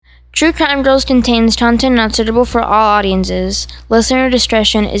True Crime Girls contains content not suitable for all audiences. Listener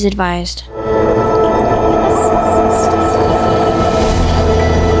discretion is advised.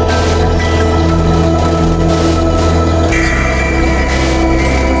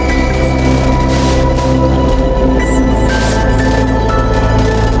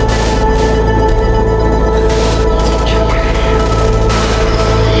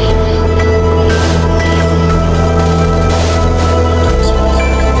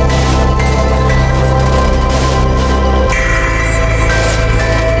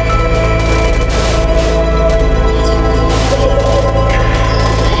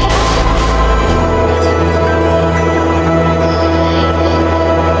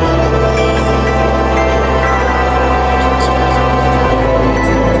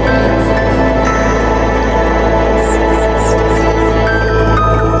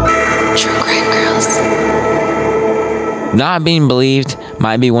 Not being believed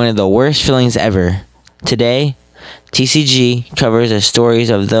might be one of the worst feelings ever. Today, TCG covers the stories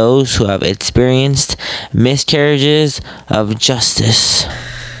of those who have experienced miscarriages of justice. You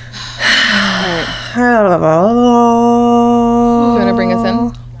want to bring us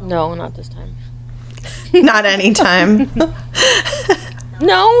in? No, not this time. Not anytime.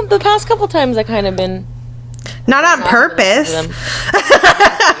 No, the past couple times I kind of been. Not on purpose.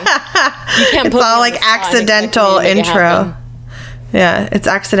 You can't It's put all me on like the spot and expect me accidental to make it intro. happen. Yeah, it's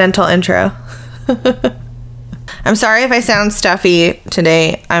accidental intro. I'm sorry if I sound stuffy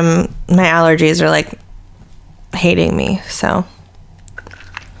today. My allergies are like hating me, so.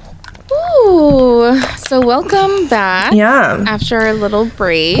 Ooh, so welcome back. Yeah. After our little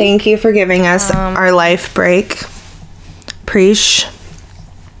break. Thank you for giving us our life break. Preach.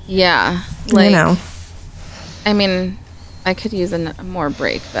 Yeah. You know. I mean, I could use a more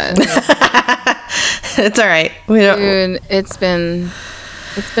break, but It's all right. We don't. dude, it's been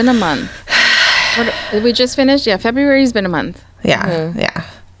a month. We just finished. Yeah, February's been a month. Yeah.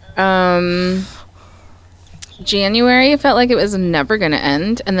 Yeah. January felt like it was never going to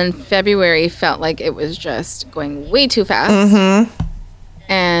end, and then February felt like it was just going way too fast. Mm-hmm.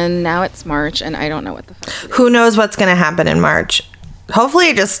 And now it's March, and I don't know what the fuck. Who knows what's going to happen in March? Hopefully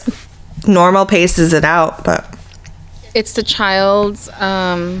it just normal paces it out, but It's the child's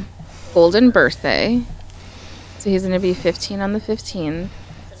golden birthday, so he's going to be 15 on the 15th.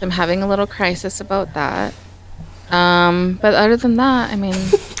 So I'm having a little crisis about that. But other than that, I mean,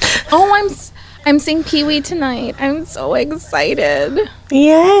 I'm seeing Pee-wee tonight. I'm so excited.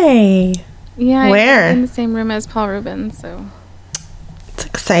 yay. Yeah, Where? I'm in the same room as Paul Rubens, so. It's I've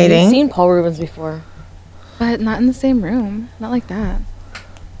exciting. seen Paul Rubens before. But not in the same room. Not like that.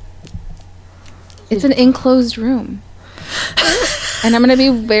 It's an enclosed room. And I'm gonna be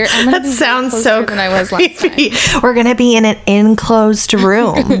That sounds so than I was last creepy. time. We're going to be in an enclosed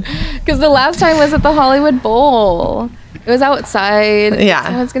room. Because the last time was at the Hollywood Bowl. It was outside. Yeah.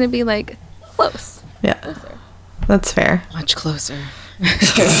 So it's gonna be like close. Yeah. That's fair. Much closer.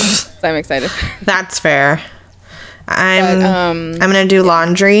 So I'm excited. That's fair. I'm But, going to do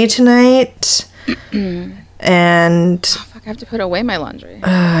laundry tonight. And fuck, I have to put away my laundry.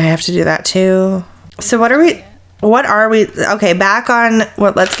 I have to do that too. So what are we okay,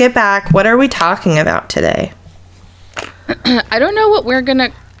 let's get back. What are we talking about today? I don't know what we're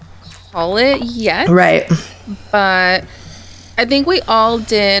gonna call it yet. Right. But I think we all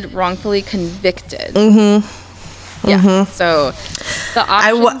did wrongfully convicted. Mm-hmm. Yeah. Mm-hmm. So the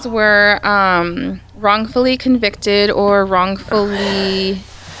options were wrongfully convicted or wrongfully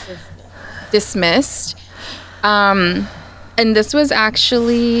dismissed. And this was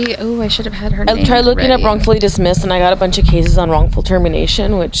actually, I should have had her name I tried looking up ready. wrongfully dismissed, and I got a bunch of cases on wrongful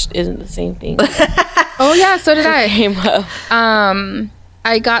termination, which isn't the same thing. Oh yeah, so did I. Came up.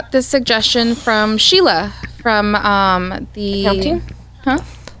 I got this suggestion from Sheila from the Accounting? Huh?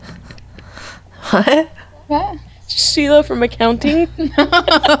 What? What? Sheila from accounting.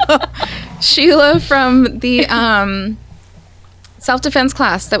 Sheila from the self-defense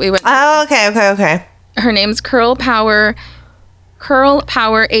class that we went to. Oh, okay. Her name's Curl Power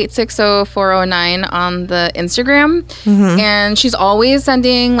 860409 on the Instagram. And she's always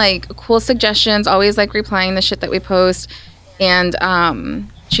sending like cool suggestions, always like replying the shit that we post. And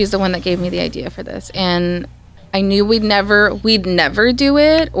she's the one that gave me the idea for this. And I knew we'd never do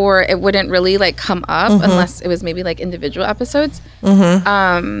it, or it wouldn't really like come up unless it was maybe like individual episodes.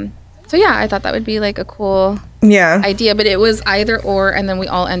 So yeah, I thought that would be like a cool idea, but it was either or, and then we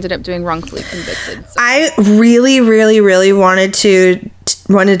all ended up doing wrongfully convicted. So. I really, really, really wanted to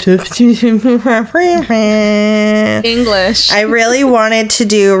English. I really wanted to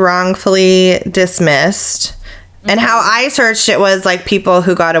do wrongfully dismissed, And how I searched it was like people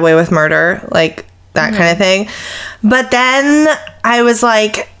who got away with murder, like that kind of thing. But then I was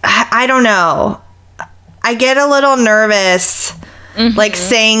like, I don't know. I get a little nervous, like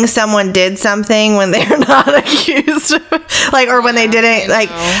saying someone did something when they're not accused, like, or when they didn't, like,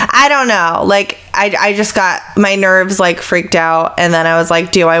 I don't know. Like, I just got my nerves like freaked out. And then I was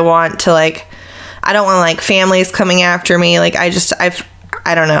like, do I want to, like, I don't want like families coming after me. Like, I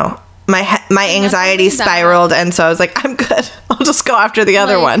don't know. My anxiety spiraled, and so I was like, I'm good. I'll just go after the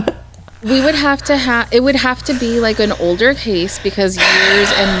other one. We would have to it would have to be like an older case, because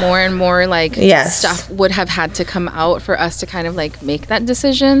years and more like stuff would have had to come out for us to kind of like make that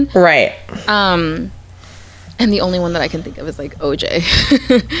decision. Right. And the only one that I can think of is like OJ.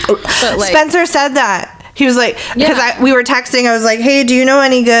 But like, Spencer said that. He was like, because we were texting, I was like, hey, do you know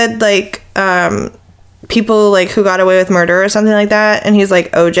any good like people like who got away with murder or something like that? And he's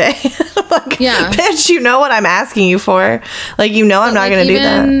like, OJ. I'm like, bitch, you know what I'm asking you for. Like, you know I'm not going to do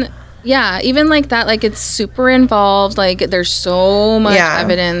that. Yeah, even like that, like it's super involved. Like there's so much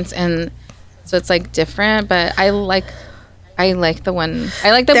evidence, and so it's like different. But I like the one. I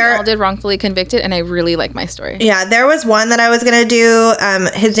like that we all did wrongfully convicted, and I really like my story. Yeah, there was one that I was gonna do.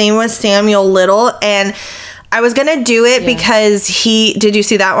 His name was Samuel Little, and I was gonna do it because did you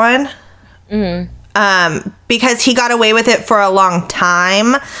see that one? Because he got away with it for a long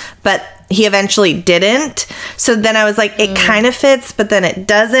time, but he eventually didn't. So then I was like, it kind of fits, but then it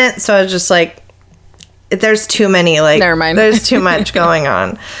doesn't. So I was just like, there's too many, like, never mind. There's too much going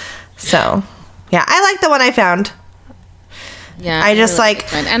on. So yeah, I like the one I found. Yeah, I just really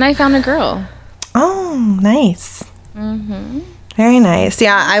like, and I found a girl. Oh, nice. Very nice.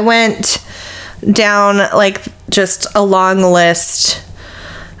 Yeah, I went down like just a long list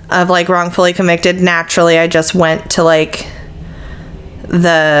of like wrongfully convicted. Naturally, I just went to like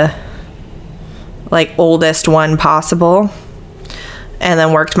the like oldest one possible, and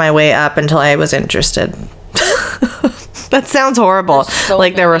then worked my way up until I was interested. That sounds horrible. So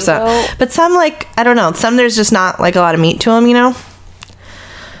like there were some, but some like, I don't know, some there's just not like a lot of meat to them, you know?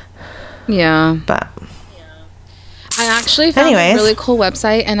 Yeah. But I actually found a really cool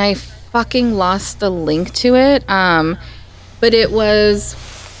website, and I fucking lost the link to it. But it was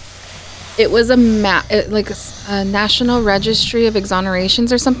a map, like a National Registry of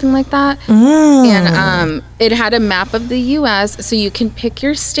Exonerations or something like that. And it had a map of the U.S., so you can pick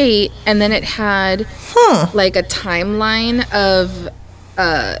your state, and then it had like a timeline of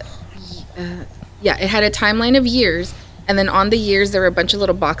it had a timeline of years, and then on the years there were a bunch of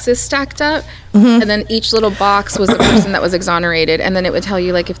little boxes stacked up, and then each little box was the person that was exonerated, and then it would tell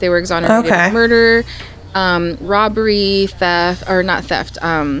you like if they were exonerated of murder, robbery, theft, or not theft,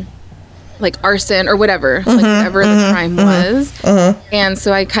 like arson or whatever, like whatever the crime was. And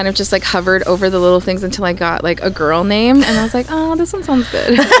so I kind of just like hovered over the little things until I got like a girl name, and I was like, oh, this one sounds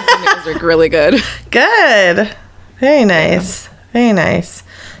good. It was like really good. Good. Very nice. Very nice.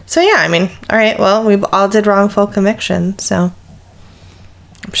 So yeah, I mean, all right, well, we all did wrongful conviction, so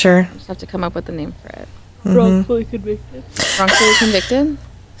I'm sure. Just have to come up with a name for it. Wrongfully convicted. Wrongfully convicted?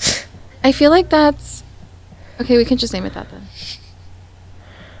 I feel like that's... Okay, we can just name it that then.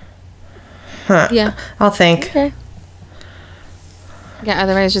 Huh. Yeah. I'll think. Okay. Yeah,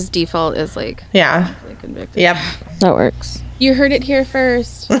 otherwise just default is like... Yeah. Wrongfully convicted. Yep. That works. You heard it here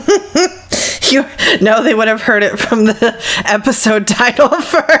first. No, they would have heard it from the episode title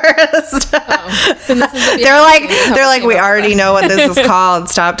first. They're like, we already know what this is called.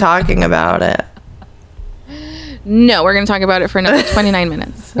 Stop talking about it. No, we're going to talk about it for another 29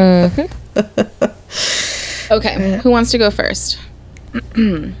 minutes. Okay, who wants to go first?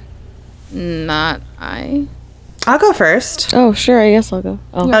 Not I. I'll go first. Oh, sure. I guess I'll go.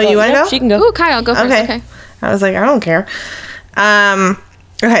 Oh, you want to go? She can go. Ooh, Kyle, go first. Okay. I was like, I don't care.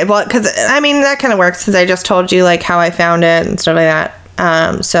 Okay, well, because, I mean, that kind of works, because I just told you, like, how I found it and stuff like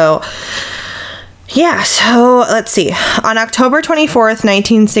that. So let's see. On October 24th,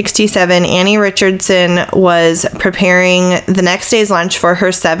 1967, Annie Richardson was preparing the next day's lunch for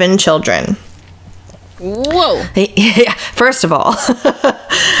her 7 children. Whoa. Yeah, first of all.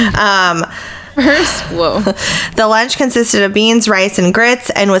 The lunch consisted of beans, rice, and grits,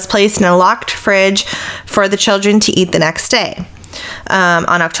 and was placed in a locked fridge for the children to eat the next day.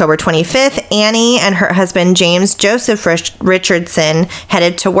 On October 25th, Annie and her husband, James Joseph Richardson,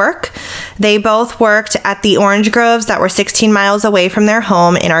 headed to work. They both worked at the orange groves that were 16 miles away from their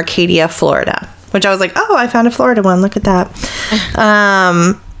home in Arcadia, Florida, which I was like, oh, I found a Florida one. Look at that.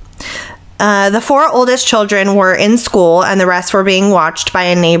 The 4 oldest children were in school, and the rest were being watched by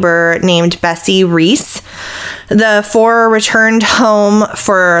a neighbor named Bessie Reese. The four returned home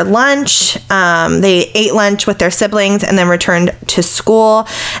for lunch. They ate lunch with their siblings and then returned to school.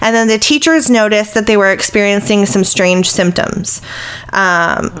 And then the teachers noticed that they were experiencing some strange symptoms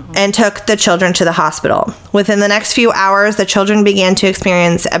and took the children to the hospital. Within the next few hours, the children began to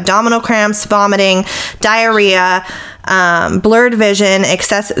experience abdominal cramps, vomiting, diarrhea, blurred vision,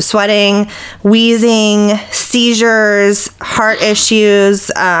 excessive sweating, wheezing, seizures, heart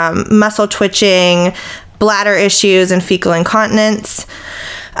issues, muscle twitching, bladder issues, and fecal incontinence.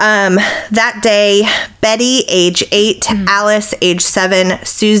 That day, Betty, age 8, Alice, age 7,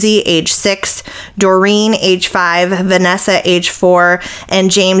 Susie, age 6, Doreen, age 5, Vanessa, age 4,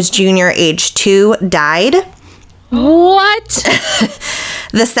 and James Jr., age 2, died. What?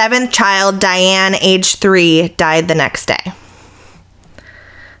 The 7th child, Diane, age 3, died the next day.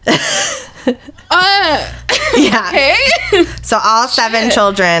 Yeah. Okay. So all 7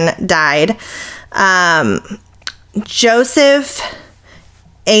 children died. Joseph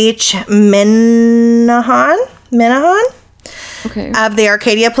H. Minahan Okay. of the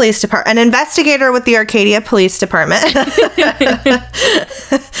Arcadia Police Department, an investigator with the Arcadia Police Department,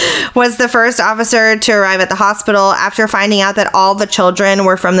 was the first officer to arrive at the hospital. After finding out that all the children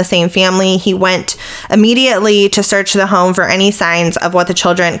were from the same family, he went immediately to search the home for any signs of what the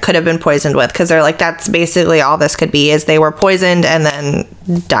children could have been poisoned with, because they're like, that's basically all this could be, is they were poisoned and then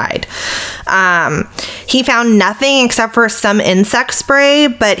died. He found nothing except for some insect spray,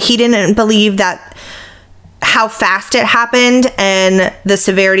 but he didn't believe that how fast it happened and the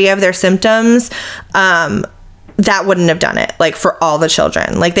severity of their symptoms, that wouldn't have done it, like, for all the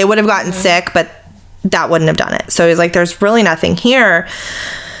children. Like, they would have gotten sick, but that wouldn't have done it. So he's like, there's really nothing here.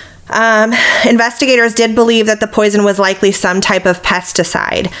 Investigators did believe that the poison was likely some type of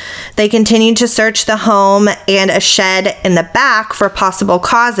pesticide. They continued to search the home and a shed in the back for possible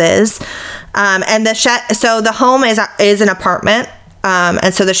causes. And the shed, so the home is an apartment.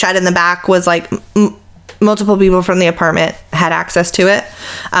 And so the shed in the back was like, multiple people from the apartment had access to it,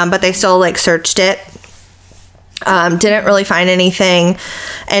 but they still like searched it. Didn't really find anything.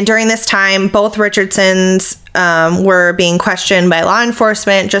 And during this time, both Richardsons were being questioned by law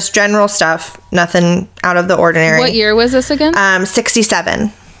enforcement, just general stuff, nothing out of the ordinary. What year was this again?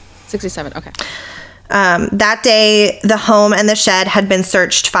 67. 67. Okay. That day, the home and the shed had been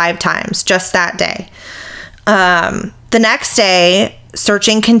searched 5 times, just that day. The next day,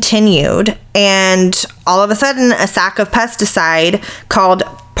 searching continued, and all of a sudden, a sack of pesticide called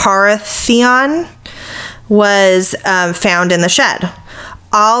Parathion was found in the shed.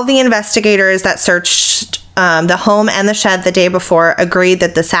 All the investigators that searched the home and the shed the day before agreed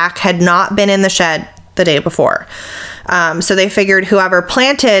that the sack had not been in the shed the day before. So they figured whoever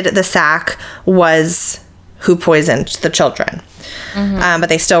planted the sack was who poisoned the children. But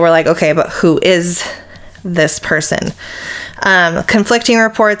they still were like, okay, but who is this person? Conflicting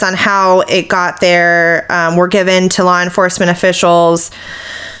reports on how it got there were given to law enforcement officials.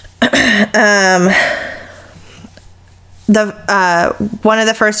 One of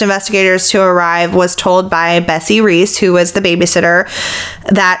the first investigators to arrive was told by Bessie Reese, who was the babysitter,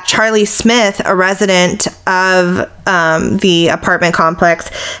 that Charlie Smith, a resident of the apartment complex,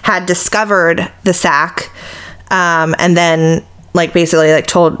 had discovered the sack, and then like basically like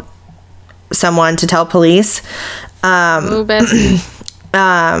told someone to tell police. Oh, Bessie.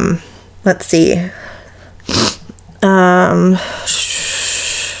 Let's see.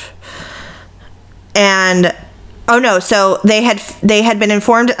 And oh no, so they had been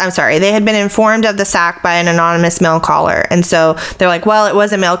informed, they had been informed of the sack by an anonymous mail caller. And so they're like, well, it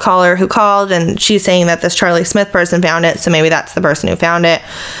was a mail caller who called, and she's saying that this Charlie Smith person found it, so maybe that's the person who found it.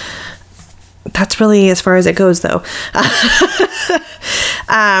 That's really as far as it goes, though.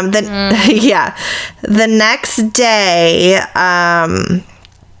 Yeah. The next day,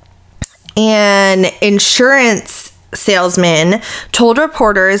 an insurance salesman told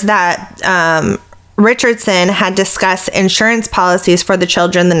reporters that Richardson had discussed insurance policies for the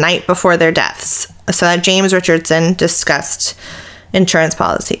children the night before their deaths. So that James Richardson discussed insurance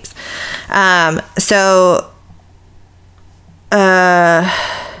policies.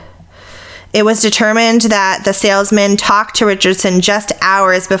 It was determined that the salesman talked to Richardson just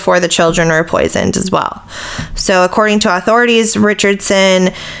hours before the children were poisoned as well. So according to authorities, Richardson,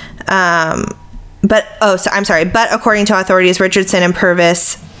 but according to authorities, Richardson and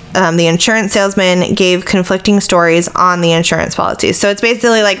Purvis, the insurance salesman, gave conflicting stories on the insurance policies. So it's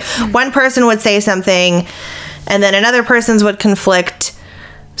basically like one person would say something and then another person's would conflict.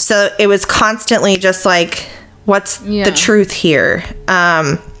 So it was constantly just like, what's the truth here?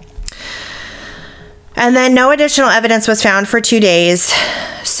 And then no additional evidence was found for 2 days.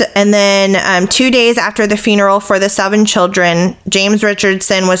 So and then 2 days after the funeral for the 7 children, James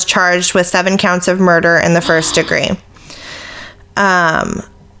Richardson was charged with 7 counts of murder in the first degree.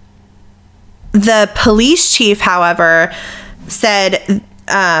 The police chief, however, said,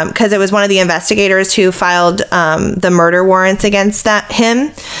 because it was one of the investigators who filed the murder warrants against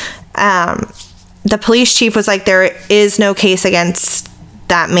him, the police chief was like, there is no case against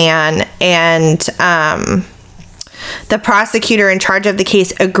that man, and the prosecutor in charge of the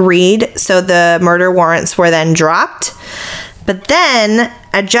case agreed, so the murder warrants were then dropped. But then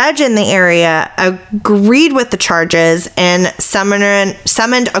a judge in the area agreed with the charges and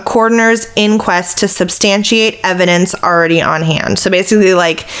summoned a coroner's inquest to substantiate evidence already on hand. So basically,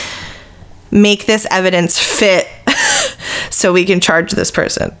 like, make this evidence fit so we can charge this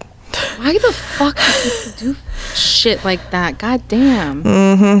person. Why the fuck do people do shit like that? God damn.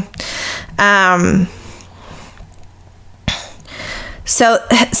 So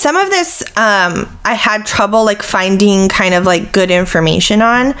some of this I had trouble like finding kind of like good information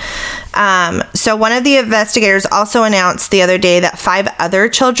on. So one of the investigators also announced the other day that 5 other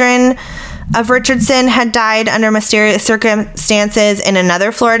children of Richardson had died under mysterious circumstances in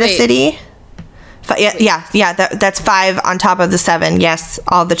another Florida city. That's 5 on top of the 7. Yes,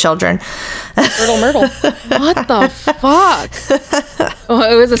 all the children. Myrtle. What the fuck? Oh,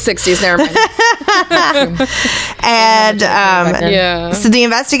 it was the 60s. Never mind. And so the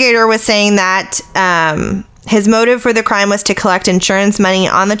investigator was saying that his motive for the crime was to collect insurance money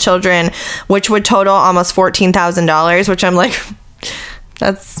on the children, which would total almost $14,000, which I'm like,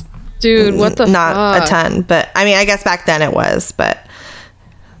 that's dude, what the not fuck? a ton, but I mean, I guess back then it was, but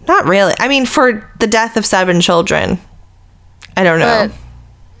not really. I mean, for the death of 7 children, I don't know. But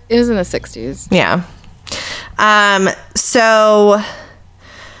it was in the 60s. Yeah. So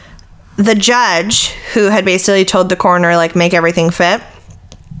the judge who had basically told the coroner, like, make everything fit,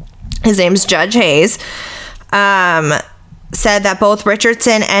 his name's Judge Hayes, said that both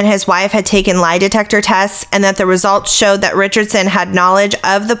Richardson and his wife had taken lie detector tests and that the results showed that Richardson had knowledge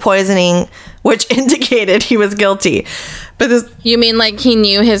of the poisoning, which indicated he was guilty. But this, You mean like he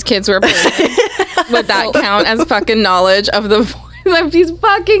knew his kids were poisoned? Would that count as fucking knowledge of the poison of these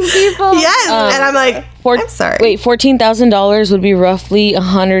fucking people? yes, and I'm like, I'm sorry. Wait, $14,000 would be roughly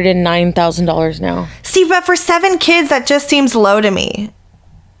 $109,000 now. See, but for 7 kids, that just seems low to me.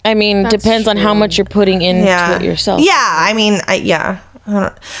 I mean, That's depends on how true. much you're putting into it yourself. Yeah, I mean, I don't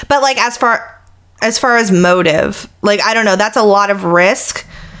know. But like as far as motive, like I don't know, that's a lot of risk,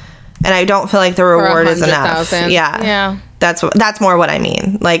 and I don't feel like the reward is enough. 100,000. Yeah. That's more what I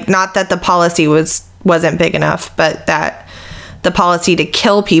mean. Like, not that the policy wasn't big enough, but that the policy to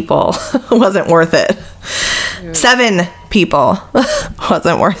kill people wasn't worth it. 7 people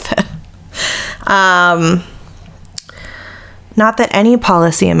wasn't worth it. Not that any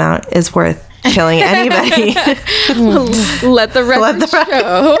policy amount is worth killing anybody. Let the record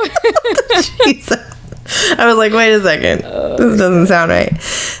show. Jesus. I was like, wait a second. This doesn't sound right.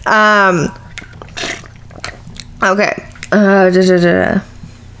 Okay.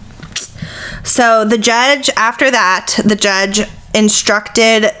 So the judge, after that,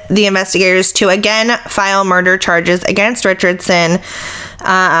 instructed the investigators to again file murder charges against Richardson.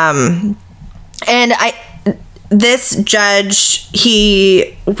 This judge,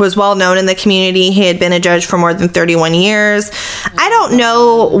 he was well known in the community. He had been a judge for more than 31 years. I don't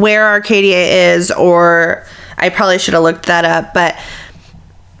know where Arcadia is, or I probably should have looked that up, but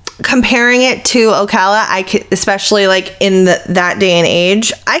comparing it to Ocala, I could, especially like in that day and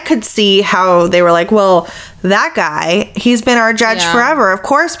age, I could see how they were like, well, that guy, he's been our judge forever. Of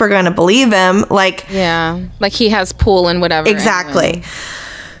course we're going to believe him. Like, Yeah. Like he has pull and whatever. exactly. Anyway.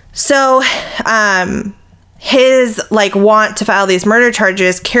 So, his like want to file these murder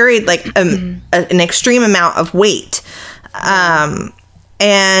charges carried like an extreme amount of weight.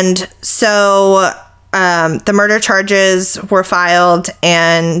 And so the murder charges were filed,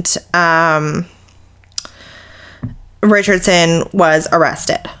 and Richardson was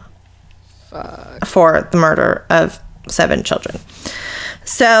arrested for the murder of 7 children.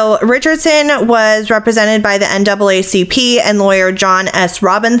 So Richardson was represented by the NAACP and lawyer John S.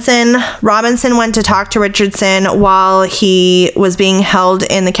 Robinson. Robinson went to talk to Richardson while he was being held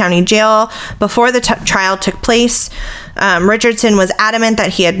in the county jail before the trial took place. Richardson was adamant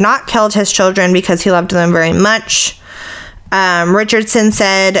that he had not killed his children because he loved them very much. Richardson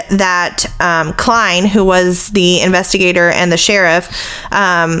said that Klein, who was the investigator and the sheriff,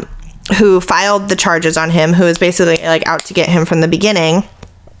 who filed the charges on him, who was basically like out to get him from the beginning,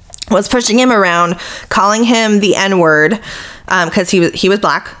 was pushing him around, calling him the N-word, because he was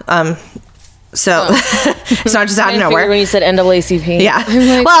black, So it's not just out of I figured nowhere. when you said NAACP. Yeah.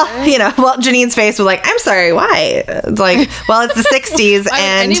 like, Well, Janine's face was like, I'm sorry, why? It's like, well, it's the 60s. Why would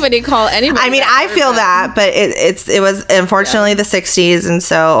and anybody call anybody? I mean, I feel that, but it was unfortunately the 60s. And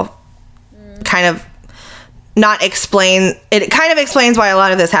so kind of not explain, it kind of explains why a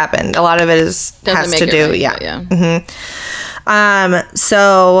lot of this happened. A lot of it has to do. Right, yeah.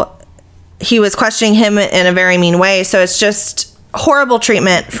 So he was questioning him in a very mean way. So it's just horrible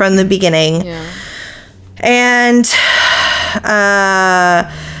treatment from the beginning. Yeah. And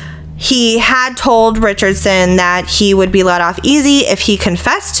he had told Richardson that he would be let off easy if he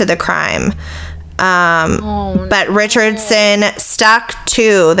confessed to the crime. But Richardson stuck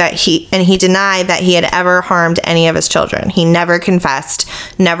to that he denied that he had ever harmed any of his children. He never confessed,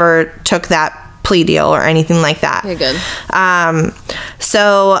 never took that plea deal or anything like that. Okay, good.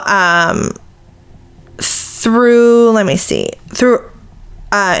 Through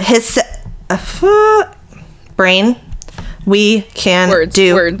his brain, we can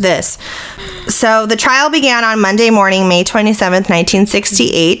do this. So the trial began on Monday morning, May 27th,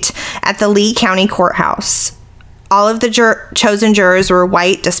 1968, at the Lee County Courthouse. All of the chosen jurors were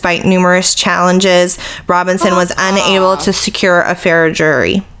white, despite numerous challenges. Robinson was unable to secure a fair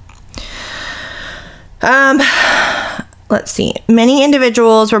jury. Let's see. Many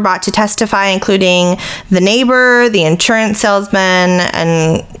individuals were brought to testify, including the neighbor, the insurance salesman,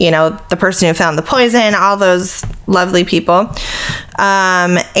 and, the person who found the poison, all those lovely people.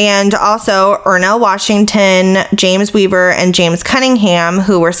 And also Ernell Washington, James Weaver, and James Cunningham,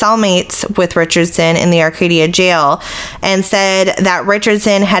 who were cellmates with Richardson in the Arcadia jail, and said that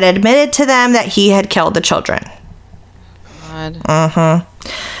Richardson had admitted to them that he had killed the children. God.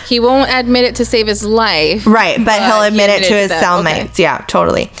 He won't admit it to save his life. Right, but he'll admit it to his them. cellmates. Okay. Yeah,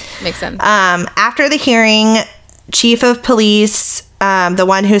 totally. Makes sense. After the hearing, chief of police, the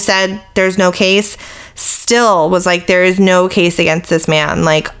one who said there's no case, still was like, there is no case against this man.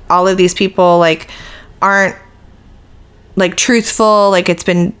 Like, all of these people, like, aren't, like, truthful. Like, it's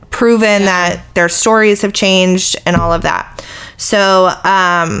been proven that their stories have changed and all of that. So,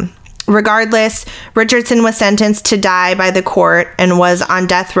 regardless, Richardson was sentenced to die by the court and was on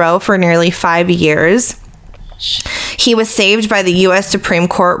death row for nearly 5 years. He was saved by the U.S. Supreme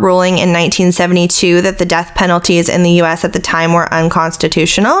Court ruling in 1972 that the death penalties in the U.S. at the time were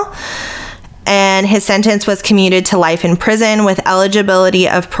unconstitutional. And his sentence was commuted to life in prison with eligibility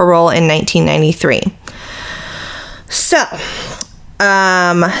of parole in 1993. So,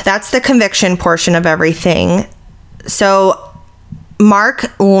 that's the conviction portion of everything. So,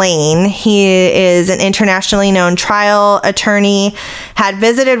 Mark Lane, he is an internationally known trial attorney, had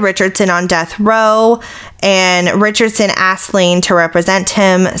visited Richardson on death row, and Richardson asked Lane to represent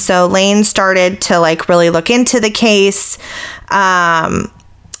him. So Lane started to really look into the case, and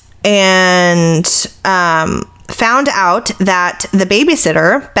found out that the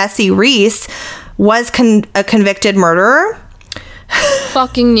babysitter, Bessie Reese, was a convicted murderer.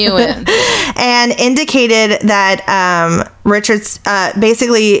 Fucking knew it. And indicated that Richards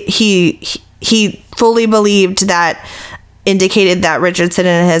basically he fully believed that, indicated that Richardson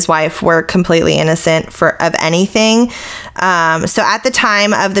and his wife were completely innocent of anything. So at the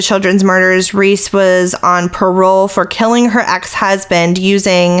time of the children's murders, Reese was on parole for killing her ex-husband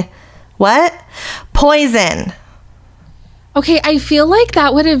using what? Poison. Okay, I feel like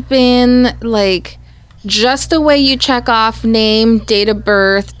that would have been just the way you check off name, date of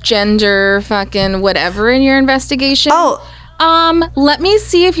birth, gender, fucking whatever in your investigation. Let me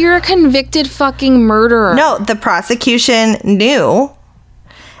see if you're a convicted fucking murderer. No, the prosecution knew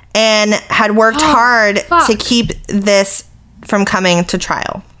and had worked hard to keep this from coming to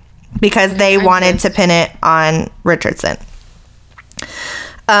trial because they wanted to pin it on Richardson.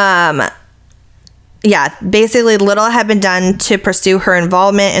 Yeah, basically little had been done to pursue her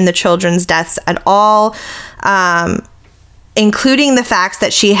involvement in the children's deaths at all, including the facts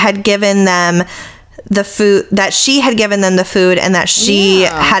that she had given them the food, and that she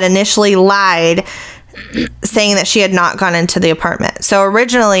had initially lied, saying that she had not gone into the apartment. So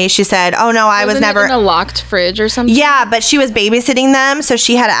originally she said, oh no, I was never in a locked fridge or something. Yeah, but she was babysitting them, so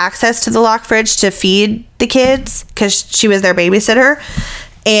she had access to the locked fridge to feed the kids because she was their babysitter.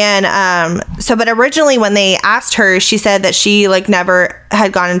 And but originally when they asked her, she said that she never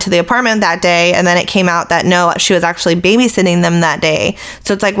had gone into the apartment that day, and then it came out that no, she was actually babysitting them that day.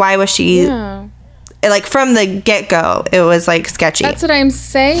 So it's why was she from the get-go, it was sketchy. That's what I'm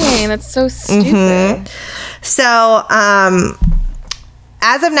saying. That's so stupid. Mm-hmm. So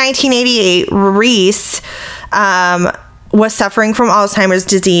as of 1988, Reese was suffering from Alzheimer's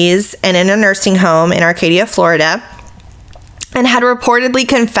disease and in a nursing home in Arcadia, Florida. and had reportedly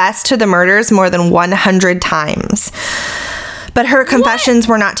confessed to the murders more than 100 times. But her confessions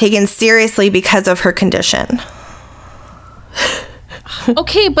were not taken seriously because of her condition.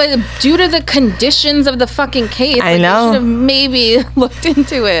 Okay, but due to the conditions of the fucking case, I know. You should have maybe looked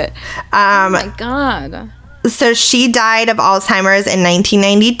into it. Oh my God. So she died of Alzheimer's in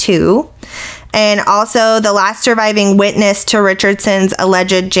 1992. And also, the last surviving witness to Richardson's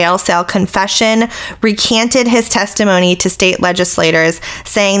alleged jail cell confession recanted his testimony to state legislators,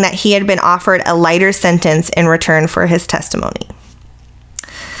 saying that he had been offered a lighter sentence in return for his testimony.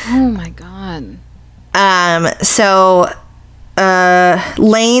 Oh my God.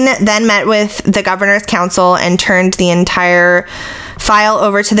 Lane then met with the governor's council and turned the entire file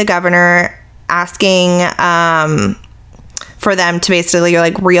over to the governor, asking for them to basically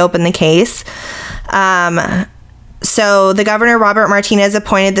like reopen the case. So the governor, Robert Martinez,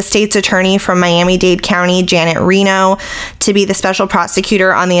 appointed the state's attorney from Miami-Dade County, Janet Reno, to be the special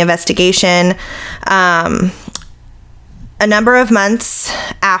prosecutor on the investigation. A number of months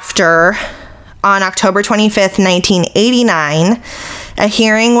after, on October 25th, 1989, a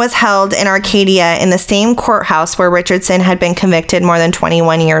hearing was held in Arcadia in the same courthouse where Richardson had been convicted more than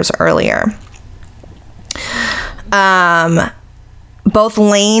 21 years earlier. Both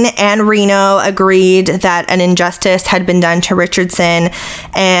Lane and Reno agreed that an injustice had been done to Richardson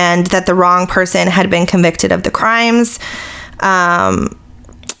and that the wrong person had been convicted of the crimes. That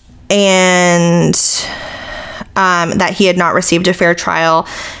he had not received a fair trial,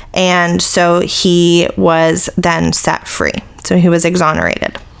 and so he was then set free. So he was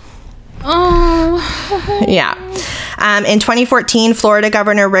exonerated. Oh. Yeah. In 2014, Florida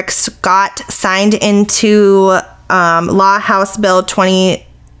Governor Rick Scott signed into law House Bill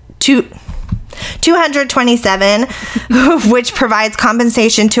 227, which provides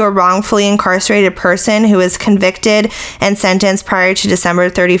compensation to a wrongfully incarcerated person who is convicted and sentenced prior to December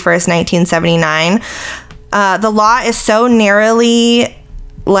 31st, 1979. The law is so narrowly,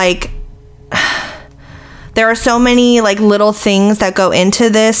 like, there are so many, like, little things that go into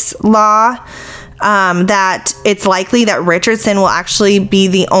this law that it's likely that Richardson will actually be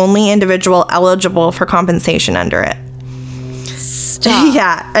the only individual eligible for compensation under it. Stop.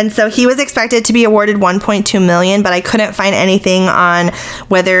 Yeah, and so he was expected to be awarded $1.2 million, but I couldn't find anything on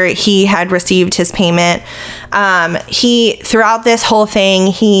whether he had received his payment. Throughout this whole thing,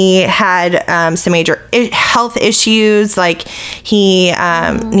 he had some major health issues, like he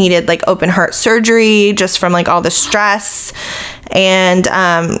needed like open heart surgery just from like all the stress, and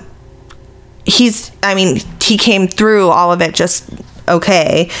he came through all of it just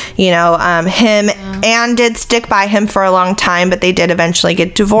okay, him and did stick by him for a long time, but they did eventually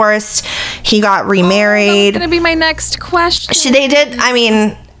get divorced. He got remarried. That's gonna be my next question.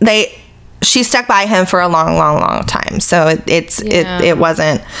 She stuck by him for a long time, so it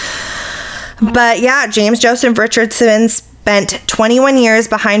wasn't. But yeah, James Joseph Richardson spent 21 years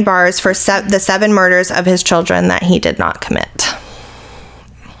behind bars for the 7 murders of his children that he did not commit.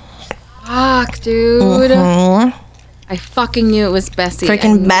 Fuck, dude. Mm-hmm. I fucking knew it was Bessie.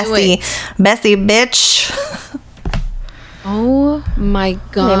 Freaking Bessie. Bessie, bitch. Oh my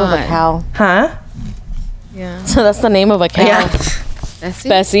God. Name of a cow. Huh? Yeah. So that's the name of a cow. Yeah. Bessie?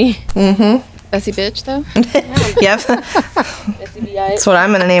 Bessie. Mm-hmm. Bessie bitch, though? Yep. Bessie B.I. That's what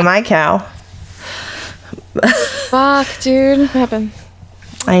I'm going to name my cow. Fuck, dude. What happened?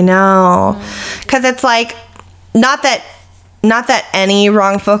 I know. Because it's like, not that any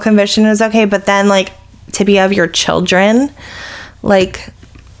wrongful conviction is okay, but then like to be of your children, like,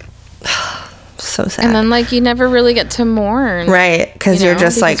 so sad. And then like you never really get to mourn. Right, because you're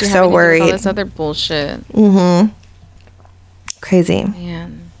just like so worried. All this other bullshit. Mm-hmm. Crazy.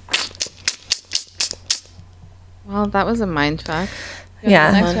 Man. Well, that was a mind fuck.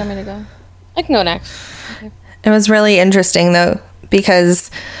 Yeah. Next, you want me to go? I can go next. It was really interesting though,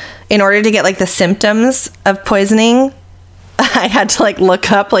 because in order to get like the symptoms of poisoning, I had to like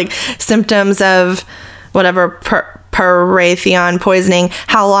look up like symptoms of whatever Parathon poisoning.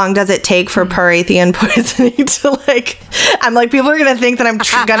 How long does it take for Parathon poisoning to like? I'm like, people are gonna think that I'm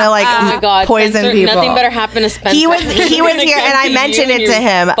gonna like Oh my God, poison Spencer, people. Nothing better happened to Spencer. He was here, and I mentioned it to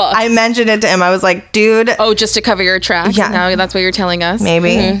him. I mentioned it to him. I was like, dude, Oh, just to cover your tracks? Yeah. Now that's what you're telling us?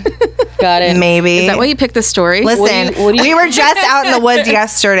 maybe, Got it. maybe. Is that why you picked the story? Listen, what do you- we were just out in the woods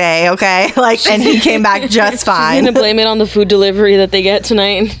yesterday, okay? Like, and he came back just I'm fine. gonna blame it on the food delivery that they get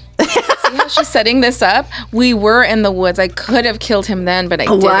tonight. See how she's setting this up? We were in the woods. I could have killed him then, but I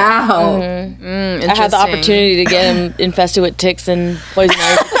didn't. Wow. I had the Interesting. opportunity to get him infested with ticks and poison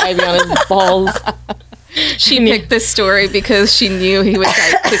ivy on his balls. She picked this story because she knew he would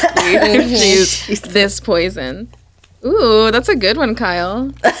die quickly if she used this poison. Ooh, that's a good one,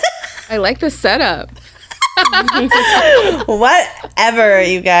 Kyle. I like the setup. Whatever,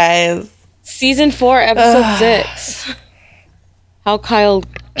 you guys. Season 4, episode 6. How Kyle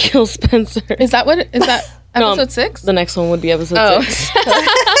kills Spencer. Is that episode 6? The next one would be episode 6.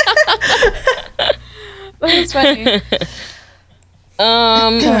 That's funny.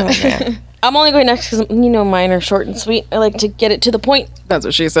 I'm only going next because, mine are short and sweet. I like to get it to the point. That's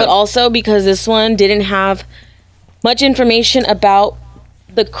what she said. But also because this one didn't have much information about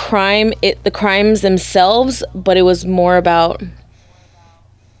the crimes themselves, but it was more about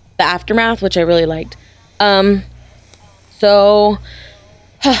the aftermath, which I really liked. So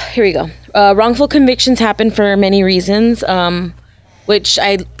here we go. Wrongful convictions happen for many reasons, which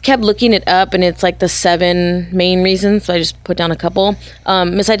I kept looking it up, and it's like the 7 main reasons, so I just put down a couple.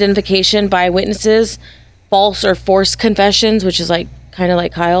 Misidentification by witnesses, false or forced confessions, which is like kind of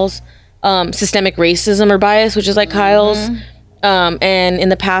like Kyle's, systemic racism or bias, which is like Kyle's, and in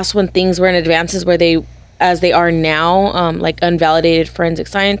the past when things were in advances where as they are now, like unvalidated forensic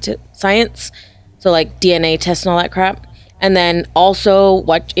science, so like DNA tests and all that crap. And then also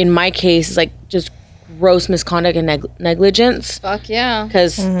what in my case is like just gross misconduct and negligence. Fuck yeah.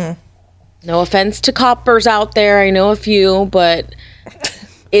 Because no offense to coppers out there, I know a few, but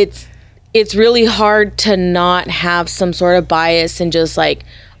it's really hard to not have some sort of bias and just like,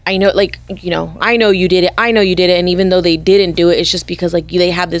 I know, like, I know you did it. And even though they didn't do it, it's just because like they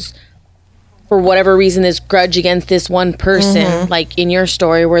have this, for whatever reason, this grudge against this one person, like in your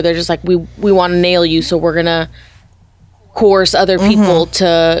story where they're just like, we want to nail you. So we're going to coerce other people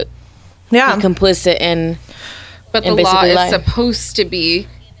to be complicit but the law is supposed to be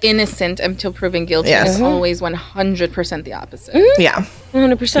innocent until proven guilty. Yes. It's always 100% the opposite. Yeah.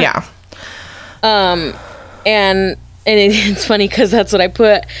 100%. Yeah. And it's funny because that's what I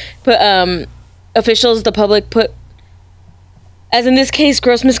put officials, the public put, as in this case,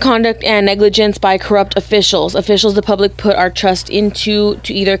 gross misconduct and negligence by corrupt officials. Officials the public put our trust into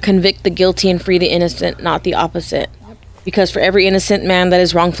to either convict the guilty and free the innocent, not the opposite. Because for every innocent man that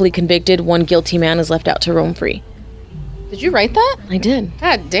is wrongfully convicted, one guilty man is left out to roam free. Did you write that? I did.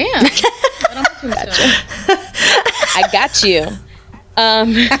 God damn. I got you.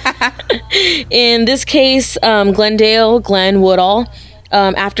 In this case, Glenn Woodall,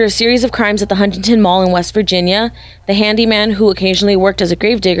 after a series of crimes at the Huntington Mall in West Virginia, the handyman who occasionally worked as a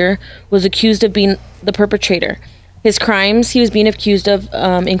gravedigger was accused of being the perpetrator. His crimes he was being accused of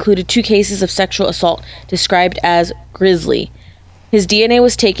included 2 cases of sexual assault described as grisly. His DNA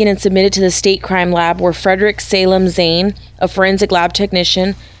was taken and submitted to the state crime lab where Frederick Salem Zane, a forensic lab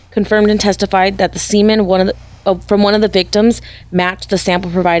technician, confirmed and testified that the semen from one of the victims matched the sample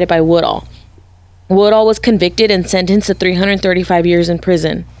provided by Woodall. Woodall was convicted and sentenced to 335 years in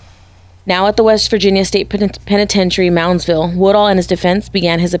prison. Now at the West Virginia State Penitentiary, Moundsville, Woodall and his defense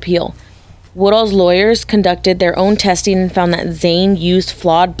began his appeal. Woodall's lawyers conducted their own testing and found that Zane used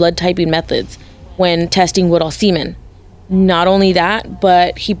flawed blood typing methods when testing Woodall's semen. Not only that,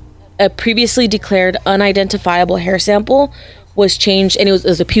 but a previously declared unidentifiable hair sample was changed, and it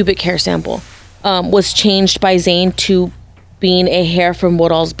was a pubic hair sample, was changed by Zane to being a hair from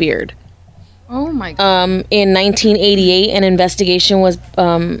Woodall's beard. Oh my God. In 1988, an investigation was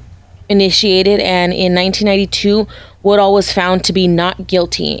initiated, and in 1992, Woodall was found to be not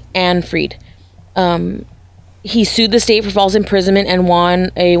guilty and freed. He sued the state for false imprisonment and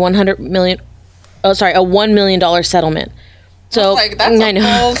won a $1 million settlement. So like, that's I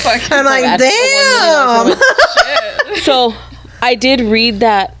know. I'm like, damn. So I did read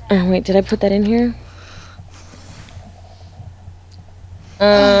that. Oh, wait, did I put that in here?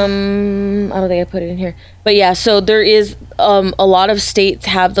 I don't think I put it in here. But yeah, so there is a lot of states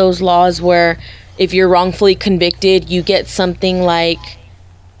have those laws where if you're wrongfully convicted, you get something like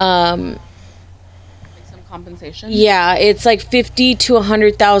Some compensation? yeah, it's like $50,000 to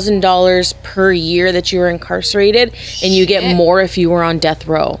 $100,000 per year that you were incarcerated, and you get more if you were on death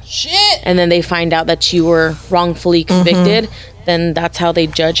row. Shit. And then they find out that you were wrongfully convicted, then that's how they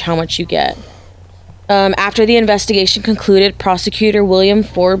judge how much you get. After the investigation concluded, prosecutor William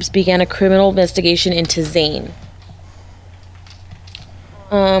Forbes began a criminal investigation into Zane.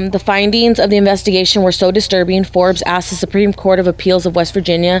 The findings of the investigation were so disturbing, Forbes asked the Supreme Court of Appeals of West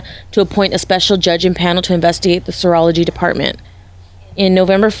Virginia to appoint a special judge and panel to investigate the serology department. In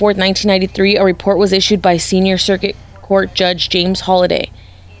November 4th, 1993, a report was issued by Senior Circuit Court Judge James Holliday.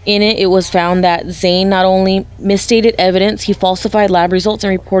 In it, it was found that Zane not only misstated evidence, he falsified lab results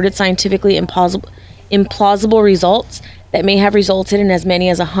and reported scientifically implausible results that may have resulted in as many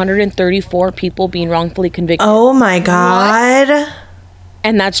as 134 people being wrongfully convicted. Oh my God.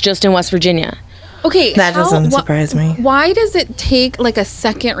 And that's just in West Virginia. Okay, That doesn't surprise me. Why does it take like a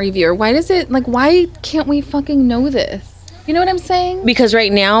second review? Why does it like? Why can't we fucking know this? You know what I'm saying? Because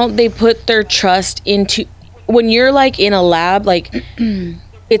right now they put their trust into, when you're like in a lab, like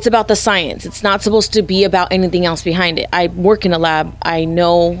it's about the science. It's not supposed to be about anything else behind it. I work in a lab. I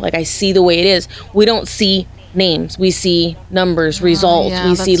know, like I see the way it is. We don't see names. We see numbers, results. yeah,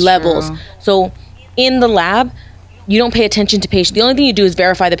 we see that's levels. true. So in the lab, you don't pay attention to patient. The only thing you do is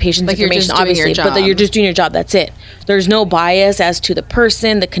verify the patient's Like, you're information, just doing your obviously, but job. you're just doing your job. That's it. There's no bias as to the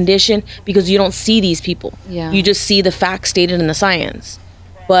person, the condition, because you don't see these people. Yeah. You just see the facts stated in the science.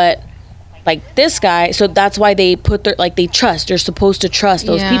 But like this guy, so that's why they put their, like, they trust. They're supposed to trust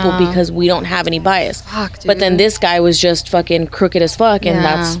those people Yeah. because we don't have any bias. Fuck, But then dude. this guy was just fucking crooked as fuck, and Yeah.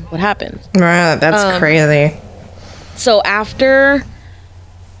 that's what happened. Right, that's crazy. So after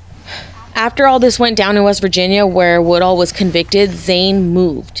all this went down in West Virginia, where Woodall was convicted, Zane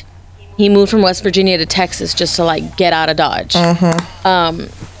moved. He moved from West Virginia to Texas just to like get out of Dodge.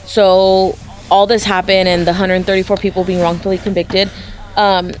 So all this happened, and the 134 people being wrongfully convicted.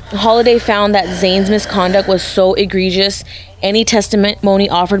 Holiday found that Zane's misconduct was so egregious, any testimony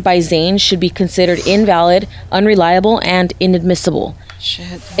offered by Zane should be considered invalid, unreliable, and inadmissible.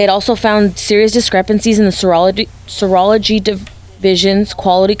 Shit. It also found serious discrepancies in the serology division's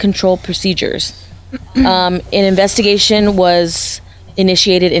quality control procedures. An investigation was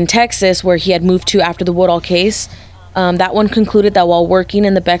initiated in Texas, where he had moved to after the Woodall case. That one concluded that while working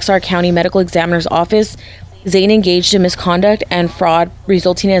in the Bexar County Medical Examiner's office, Zane engaged in misconduct and fraud,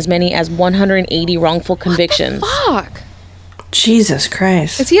 resulting in as many as 180 wrongful convictions. Fuck. Jesus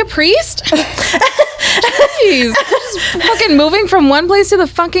Christ. Is he a priest? Jeez. Just fucking moving from one place to the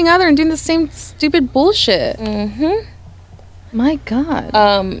fucking other and doing the same stupid bullshit. Mm-hmm. My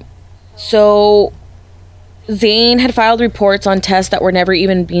God. So Zane had filed reports on tests that were never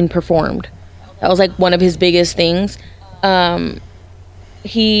even being performed. That was like one of his biggest things.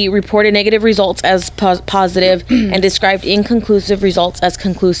 He reported negative results as positive and described inconclusive results as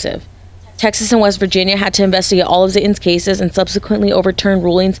conclusive. Texas and West Virginia had to investigate all of Zane's cases and subsequently overturn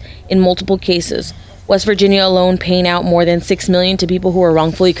rulings in multiple cases. West Virginia alone paying out more than $6 million to people who were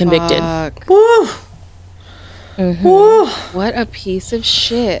wrongfully convicted. Fuck. Woo. Woo. What a piece of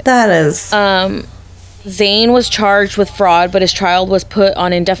shit. That is. Zane was charged with fraud, but his trial was put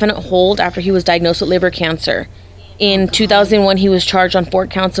on indefinite hold after he was diagnosed with liver cancer. In 2001, he was charged on 4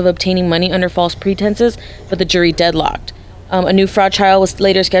 counts of obtaining money under false pretenses, but the jury deadlocked. A new fraud trial was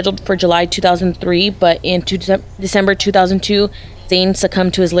later scheduled for July 2003, but in December 2002, Zane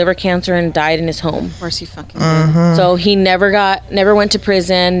succumbed to his liver cancer and died in his home. Of course you fucking did. So he never went to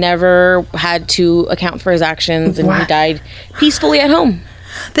prison, never had to account for his actions, and he Wow. died peacefully at home.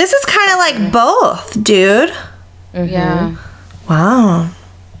 This is kind of like both, dude. Yeah. Wow.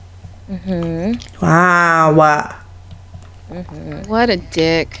 Wow. What a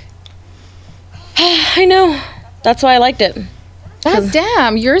dick. I know. That's why I liked it. God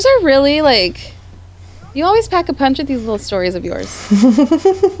damn. Yours are really like... You always pack a punch with these little stories of yours. Where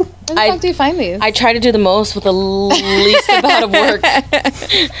the fuck do you find these? I try to do the most with the least amount of work.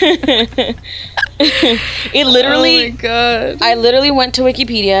 It literally... Oh my God. I literally went to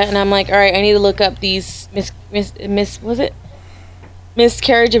Wikipedia and I'm like, all right, I need to look up these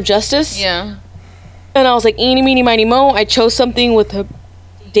miscarriage of justice. Yeah. And I was like, eeny, meeny, miny, mo. I chose something with a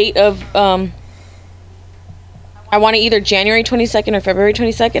date of, I wanted either January 22nd or February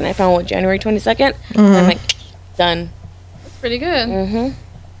 22nd. I found January 22nd. And I'm like, done. That's pretty good.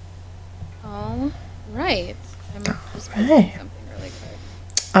 Mm-hmm. All right. I'm just Right. something really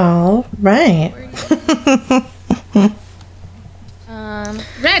quick. All right.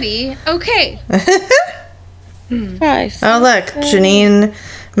 Ready? Okay. Guys. Oh, look. Janine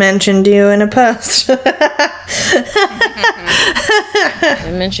mentioned you in a post. They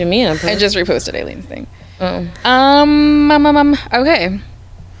mentioned me in a I post. just reposted Aileen's thing. Oh. Okay.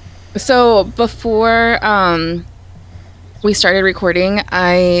 So before we started recording,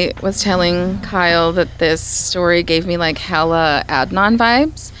 I was telling Kyle that this story gave me like hella Adnan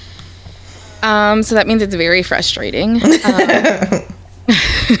vibes. So that means it's very frustrating.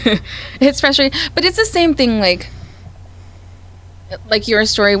 It's frustrating, but it's the same thing like your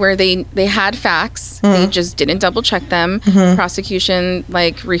story where they had facts, they just didn't double check them. Prosecution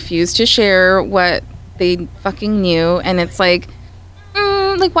like refused to share what they fucking knew, and it's like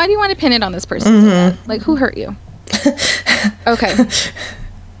why do you want to pin it on this person? Like, who hurt you? Okay.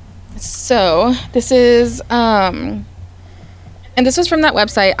 So this is and this was from that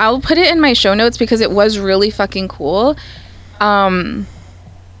website. I'll put it in my show notes because it was really fucking cool. And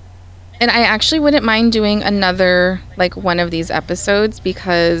I actually wouldn't mind doing another like one of these episodes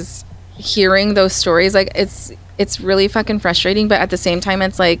because hearing those stories, like it's really fucking frustrating, but at the same time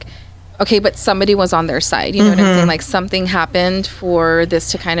it's like, okay, but somebody was on their side, you know what I'm saying? Like something happened for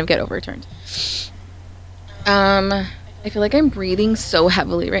this to kind of get overturned. I feel like I'm breathing so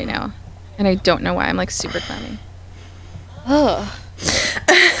heavily right now, and I don't know why. I'm like super clammy. Oh.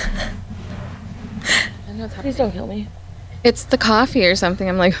 I know it's Please don't kill me. It's the coffee or something.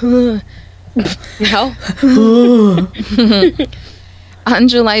 I'm like, ugh. No. On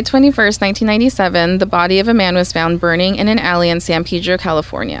July 21st, 1997, the body of a man was found burning in an alley in San Pedro,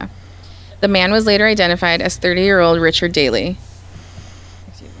 California. The man was later identified as 30-year-old Richard Daly.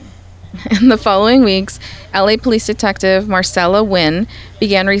 In the following weeks, LA police detective Marcella Wynn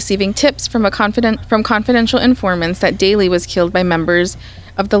began receiving tips from confidential informants that Daly was killed by members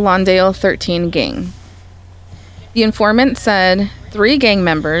of the Lawndale 13 gang. The informant said 3 gang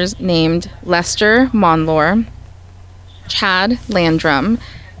members named Lester Monlor, Chad Landrum,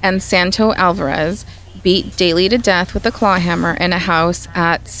 and Santo Alvarez beat Daly to death with a claw hammer in a house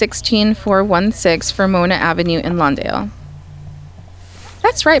at 16416 Fermona Avenue in Lawndale.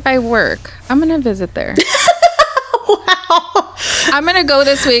 That's right by work. I'm going to visit there. Wow. I'm going to go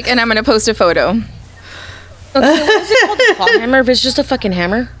this week and I'm going to post a photo. Okay, what is it called? The claw hammer? If it's just a fucking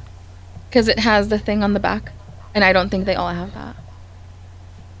hammer? Because it has the thing on the back. And I don't think they all have that.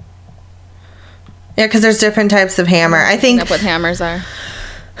 Yeah, because there's different types of hammer. I think That's what hammers are.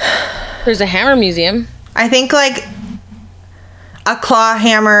 There's a hammer museum. I think like a claw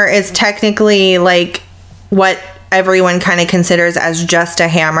hammer is technically like what everyone kind of considers as just a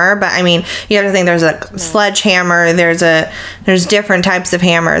hammer, but I mean, you have to think there's a sledgehammer, there's different types of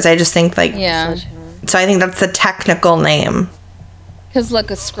hammers. I just think like Yeah. so I think that's the technical name. Because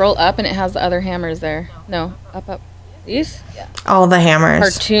look, scroll up and it has the other hammers there. No, up. These? All the hammers.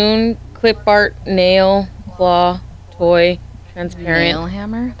 Cartoon, clip art, nail, claw, toy, transparent, Nail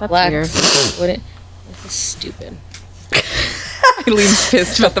hammer? That's black. weird. This is stupid. Eileen's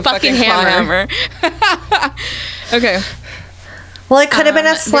pissed about the fucking hammer. hammer. Okay. Well, it could have been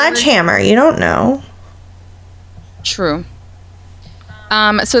a sledgehammer. You don't know. True.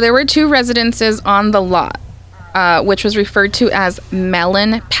 So there were 2 residences on the lot, which was referred to as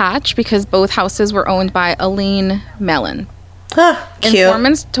Mellon Patch because both houses were owned by Eileen Mellon. Huh, cute.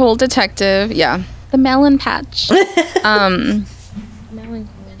 Informants told detective, the Mellon Patch.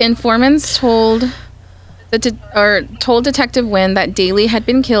 Informants told Detective Wynn that Daly had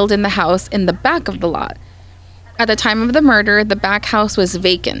been killed in the house in the back of the lot. At the time of the murder, the back house was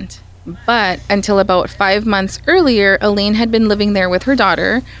vacant. But until about 5 months earlier, Eileen had been living there with her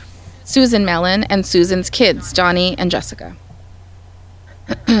daughter, Susan Mellon, and Susan's kids, Johnny and Jessica.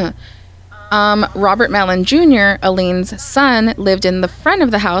 Robert Mellon Jr., Eileen's son, lived in the front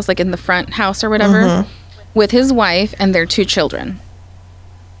of the house, like in the front house or whatever, with his wife and their 2 children.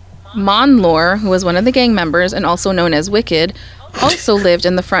 Monlor, who was one of the gang members and also known as Wicked, also lived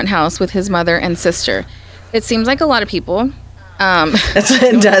in the front house with his mother and sister. It seems like a lot of people.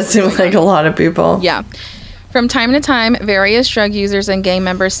 It does seem like a lot of people. Yeah. From time to time, various drug users and gang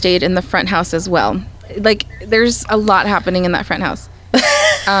members stayed in the front house as well. Like, there's a lot happening in that front house.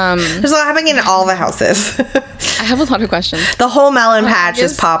 There's a lot happening in all the houses. I have a lot of questions. The whole melon patch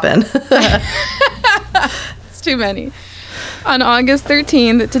is popping. It's too many. On August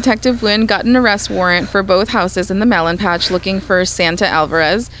 13th, Detective Wynn got an arrest warrant for both houses in the Mellon Patch looking for Santa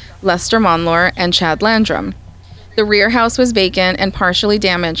Alvarez, Lester Monlor, and Chad Landrum. The rear house was vacant and partially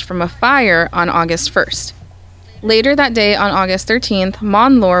damaged from a fire on August 1st. Later that day, on August 13th,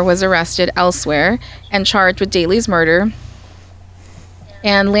 Monlor was arrested elsewhere and charged with Daly's murder,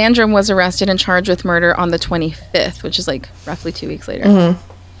 and Landrum was arrested and charged with murder on the 25th, which is like roughly 2 weeks later.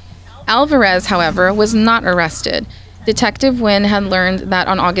 Alvarez, however, was not arrested. Detective Wynn had learned that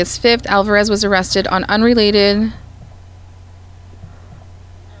on August 5th, Alvarez was arrested on unrelated...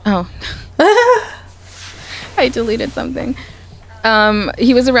 Oh. I deleted something.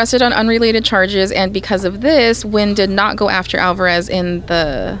 He was arrested on unrelated charges, and because of this, Wynn did not go after Alvarez in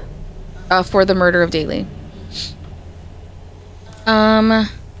the for the murder of Daly.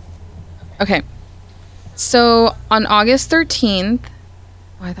 Okay. So on August 13th...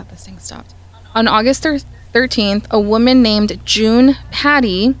 Oh, I thought this thing stopped. On August 13th, a woman named June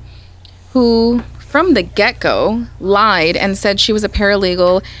Patty, who from the get-go lied and said she was a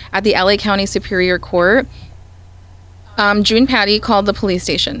paralegal at the LA County Superior Court. June Patty called the police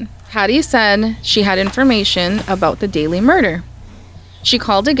station. Patty said she had information about the Daly murder. She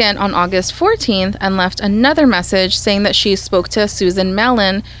called again on August 14th and left another message saying that she spoke to Susan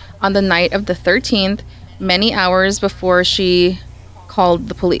Mellon on the night of the 13th, many hours before she called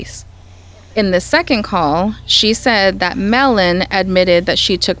the police. In the second call, she said that Mellon admitted that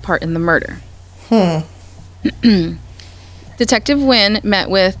she took part in the murder. Detective Wynn met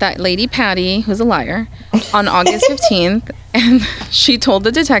with that lady Patty, who's a liar, on August 15th, and she told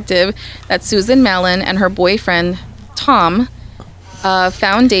the detective that Susan Mellon and her boyfriend, Tom,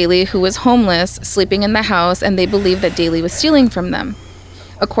 found Daly, who was homeless, sleeping in the house, and they believed that Daly was stealing from them.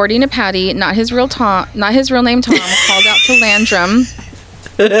 According to Patty, not his real name Tom, called out to Landrum.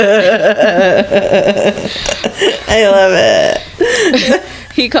 I love it.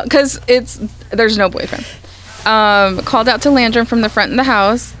 Because there's no boyfriend. Called out to Landrum from the front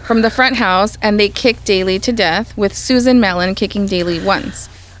house, and they kicked Daly to death, with Susan Mellon kicking Daly once.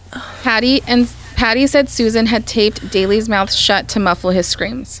 Patty said Susan had taped Daly's mouth shut to muffle his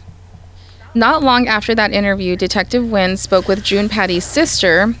screams. Not long after that interview, Detective Wynn spoke with June Patty's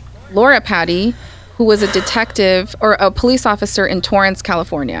sister, Laura Patty, who was a detective or a police officer in Torrance,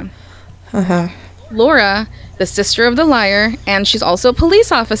 California. Laura, the sister of the liar, and she's also a police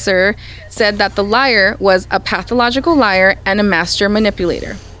officer, said that the liar was a pathological liar and a master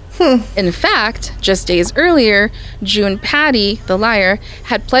manipulator. In fact, just days earlier, June Patty, the liar,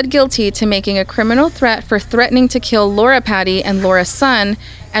 had pled guilty to making a criminal threat for threatening to kill Laura Patty and Laura's son,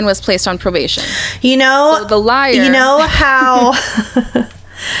 and was placed on probation. You know, So the liar. You know how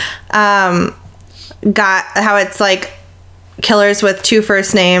how it's like killers with two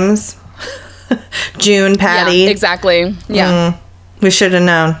first names? June Patty. Yeah, exactly. Yeah. We should have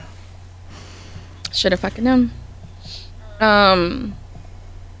known. Should have fucking known.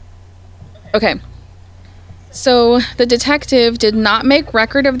 Okay. So the detective did not make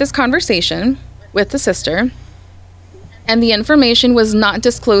record of this conversation with the sister, and the information was not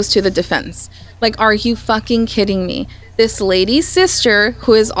disclosed to the defense. Like, are you fucking kidding me? This lady's sister,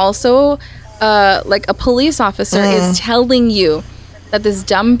 who is also like a police officer, is telling you that this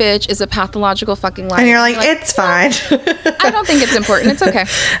dumb bitch is a pathological fucking liar. And you're like, it's fine. I don't think it's important. It's okay.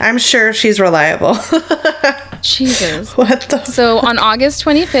 I'm sure she's reliable. Jesus. What the? So on August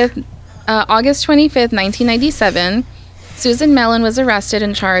 25th, 1997, Susan Mellon was arrested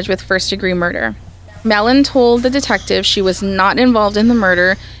and charged with first-degree murder. Mellon told the detective she was not involved in the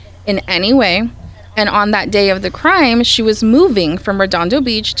murder in any way, and on that day of the crime, she was moving from Redondo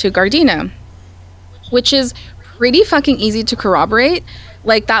Beach to Gardena, which is pretty fucking easy to corroborate.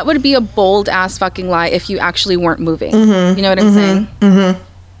 Like, that would be a bold-ass fucking lie if you actually weren't moving. You know what I'm saying?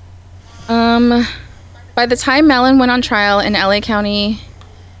 By the time Mellon went on trial in the LA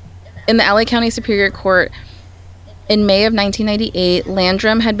County Superior Court in May of 1998,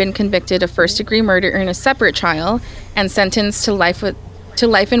 Landrum had been convicted of first-degree murder in a separate trial and sentenced to life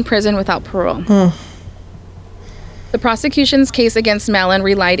in prison without parole. The prosecution's case against Mellon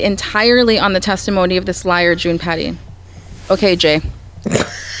relied entirely on the testimony of this liar, June Patty. Okay, Jay.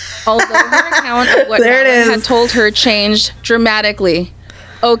 Although her account of what Mellon had told her changed dramatically.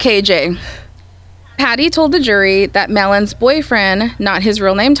 Okay, Jay. Patty told the jury that Mellon's boyfriend, not his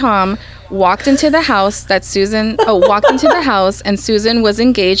real name Tom, walked into the house and Susan was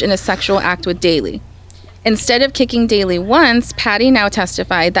engaged in a sexual act with Daly. Instead of kicking Daly once, Patty now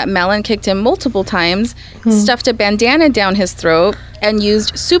testified that Mellon kicked him multiple times, stuffed a bandana down his throat, and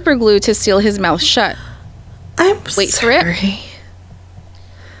used super glue to seal his mouth shut. Wait for it.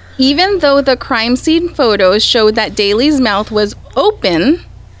 Even though the crime scene photos showed that Daly's mouth was open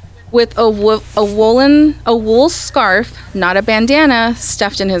with a wool scarf, not a bandana,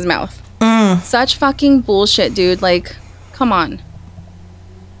 stuffed in his mouth. Such fucking bullshit, dude. Like, come on.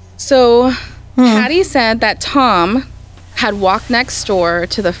 So Patty said that Tom had walked next door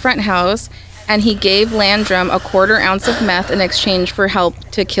to the front house and he gave Landrum a 1/4 ounce of meth in exchange for help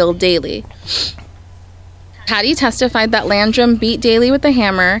to kill Daly. Patty testified that Landrum beat Daly with a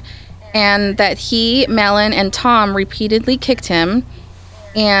hammer and that he, Mellon, and Tom repeatedly kicked him,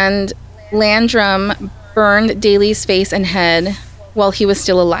 and Landrum burned Daly's face and head while he was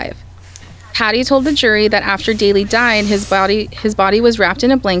still alive. Patty told the jury that after Daly died, his body was wrapped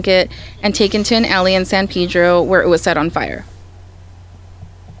in a blanket and taken to an alley in San Pedro where it was set on fire.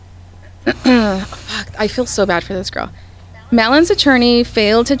 Fuck, I feel so bad for this girl. Mellon's attorney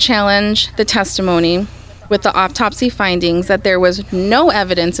failed to challenge the testimony with the autopsy findings that there was no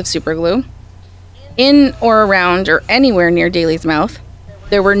evidence of superglue in or around or anywhere near Daly's mouth.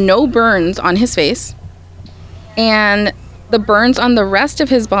 There were no burns on his face, and the burns on the rest of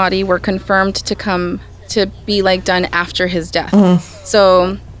his body were confirmed to be like done after his death.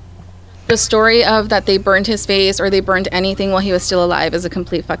 So the story of that they burned his face or they burned anything while he was still alive is a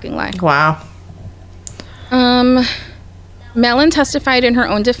complete fucking lie. Wow. Mellon testified in her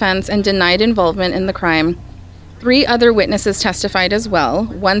own defense and denied involvement in the crime. 3 other witnesses testified as well.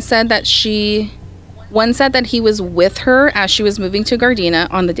 One said that he was with her as she was moving to Gardena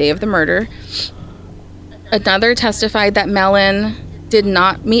on the day of the murder. Another testified that Mellon did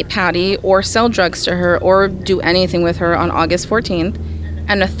not meet Patty or sell drugs to her or do anything with her on August 14th.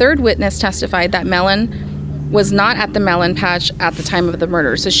 And a third witness testified that Mellon was not at the melon patch at the time of the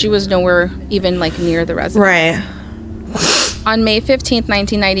murder, so she was nowhere even like near the residence. Right. On May 15th,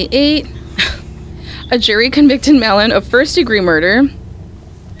 1998, a jury convicted Mellon of first-degree murder,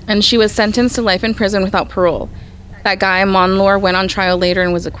 and she was sentenced to life in prison without parole. That guy, Monlor, went on trial later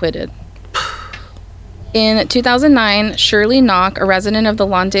and was acquitted. In 2009, Shirley Knock, a resident of the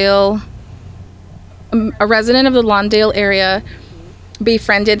Lawndale area,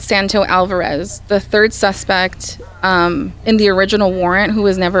 befriended Santo Alvarez, the third suspect in the original warrant who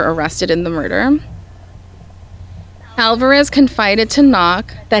was never arrested in the murder. Alvarez confided to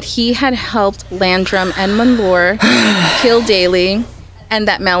Knock that he had helped Landrum and Monlor kill Daly and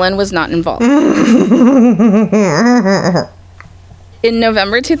that Mellon was not involved. In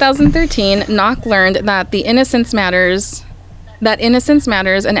November 2013, Knock learned that Innocence Matters,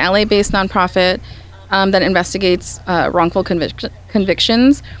 an LA-based nonprofit that investigates wrongful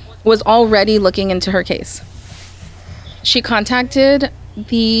convictions, was already looking into her case. She contacted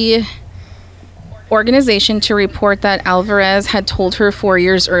the organization to report that Alvarez had told her 4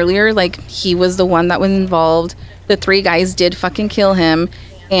 years earlier, like, he was the one that was involved, the 3 guys did fucking kill him,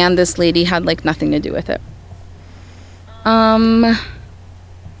 and this lady had, like, nothing to do with it.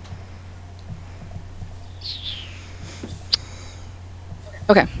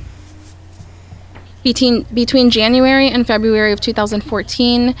 Okay. Between January and February of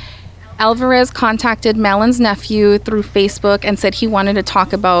 2014, Alvarez contacted Mellon's nephew through Facebook and said he wanted to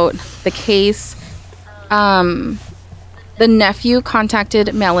talk about the case. The nephew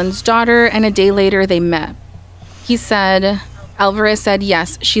contacted Mellon's daughter, and a day later they met. Alvarez said,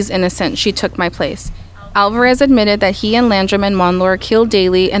 yes, she's innocent. She took my place. Alvarez admitted that he and Landrum and Monlor killed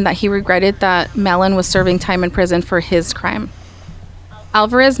Daly and that he regretted that Mellon was serving time in prison for his crime.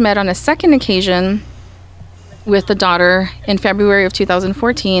 Alvarez met on a second occasion with the daughter in February of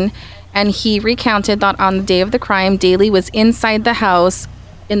 2014, and he recounted that on the day of the crime, Daly was inside the house,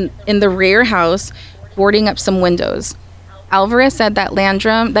 in the rear house, boarding up some windows. Alvarez said that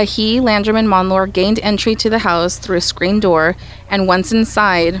Landrum and Monlor gained entry to the house through a screen door, and once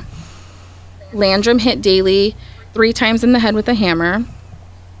inside, Landrum hit Daly 3 times in the head with a hammer.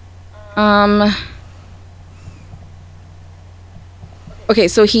 Okay,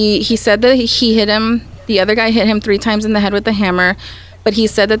 so he said that he hit him, the other guy hit him 3 times in the head with a hammer, but he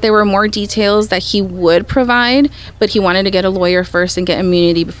said that there were more details that he would provide, but he wanted to get a lawyer first and get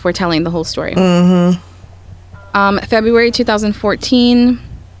immunity before telling the whole story. Mm-hmm. February 2014,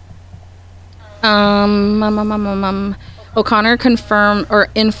 O'Connor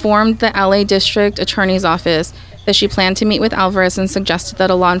informed the LA District Attorney's Office that she planned to meet with Alvarez and suggested that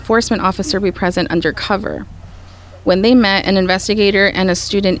a law enforcement officer be present undercover. When they met, an investigator and a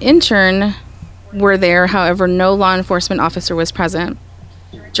student intern were there. However, no law enforcement officer was present.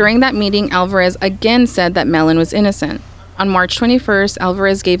 During that meeting, Alvarez again said that Mellon was innocent. On March 21st,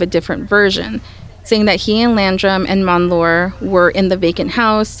 Alvarez gave a different version, saying that he and Landrum and Monlor were in the vacant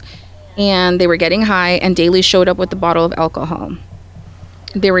house and they were getting high, and Daly showed up with a bottle of alcohol.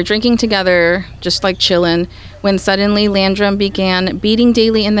 They were drinking together, just like chilling, when suddenly Landrum began beating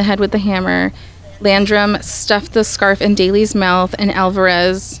Daly in the head with a hammer. Landrum stuffed the scarf in Daly's mouth, and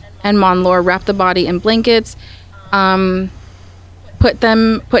Alvarez and Monlor wrapped the body in blankets, put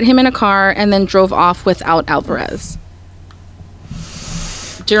him in a car, and then drove off without Alvarez.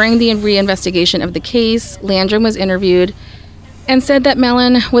 During the reinvestigation of the case, Landrum was interviewed and said that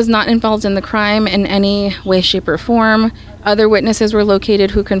Mellon was not involved in the crime in any way, shape, or form. Other witnesses were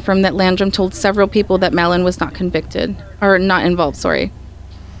located who confirmed that Landrum told several people that Mellon was not involved.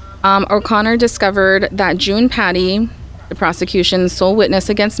 O'Connor discovered that June Patty, the prosecution's sole witness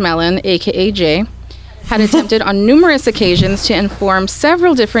against Mellon, aka Jay, had attempted on numerous occasions to inform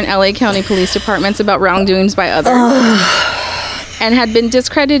several different LA County Police Departments about wrongdoings by others, and had been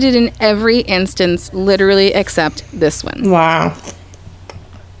discredited in every instance, literally except this one. Wow.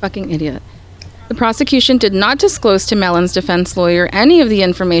 Fucking idiot. The prosecution did not disclose to Mellon's defense lawyer any of the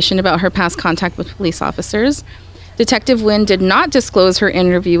information about her past contact with police officers. Detective Wynn did not disclose her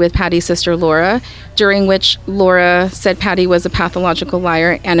interview with Patty's sister Laura, during which Laura said Patty was a pathological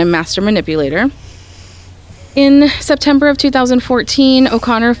liar and a master manipulator. In September of 2014,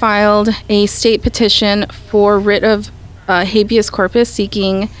 O'Connor filed a state petition for writ of habeas corpus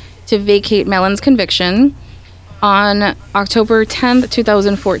seeking to vacate Mellon's conviction. On October 10th,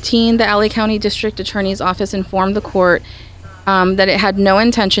 2014, the LA County District Attorney's Office informed the court that it had no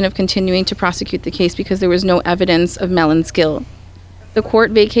intention of continuing to prosecute the case because there was no evidence of Mellon's guilt. The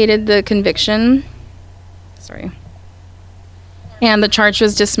court vacated the conviction. And the charge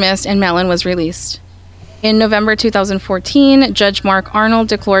was dismissed and Mellon was released. In November 2014, Judge Mark Arnold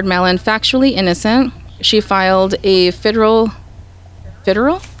declared Mellon factually innocent. She filed a federal?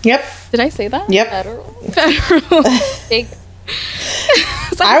 Yep. Did I say that? Yep. Federal.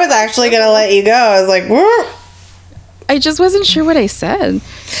 I was actually going to let you go. I was like, "Whoa." I just wasn't sure what I said.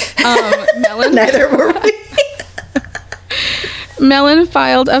 Mellon, Neither were we. Mellon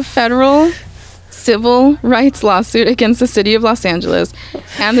filed a federal civil rights lawsuit against the city of Los Angeles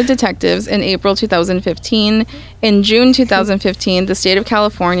and the detectives in April 2015. In June 2015, the state of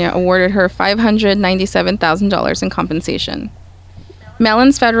California awarded her $597,000 in compensation.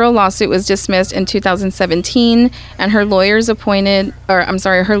 Mellon's federal lawsuit was dismissed in 2017, and her lawyers appealed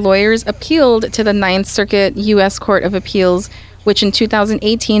to the Ninth Circuit U.S. Court of Appeals, which in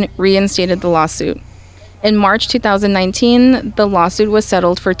 2018 reinstated the lawsuit. In March 2019, the lawsuit was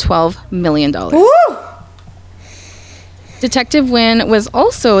settled for $12 million. Woo! Detective Wynn was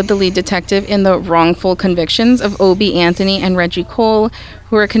also the lead detective in the wrongful convictions of Obie Anthony and Reggie Cole,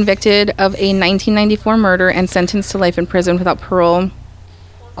 who were convicted of a 1994 murder and sentenced to life in prison without parole.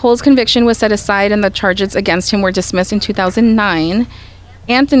 Cole's conviction was set aside and the charges against him were dismissed in 2009.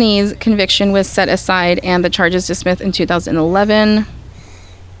 Anthony's conviction was set aside and the charges dismissed in 2011.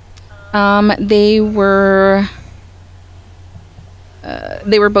 They were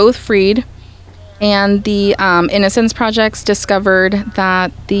both freed, and the Innocence Projects discovered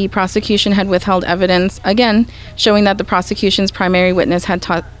that the prosecution had withheld evidence, again, showing that the prosecution's primary witness had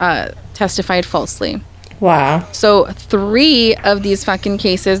testified falsely. Wow. So 3 of these fucking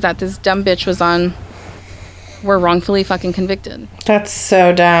cases that this dumb bitch was on were wrongfully fucking convicted. That's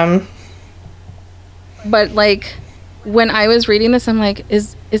so dumb. But, like, when I was reading this, I'm like,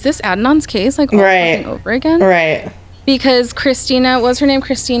 is this Adnan's case, like, all Right. fucking over again? Right. Because Christina, what's her name?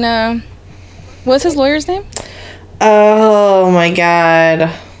 Christina, what's his lawyer's name? Oh my god. I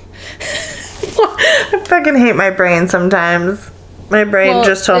fucking hate my brain sometimes. My brain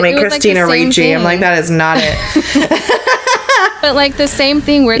just told me it was like the Christina same Ricci. I'm thing. like, that is not it. But, like, the same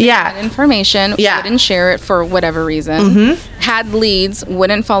thing where they Yeah. had information, Yeah. wouldn't share it for whatever reason, had leads,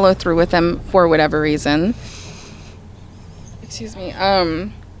 wouldn't follow through with them for whatever reason. Excuse me.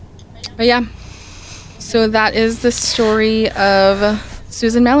 But yeah. So that is the story of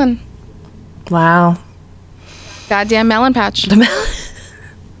Susan Mellon. Wow. Goddamn melon patch.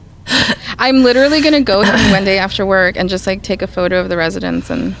 I'm literally gonna go there one day after work and just, like, take a photo of the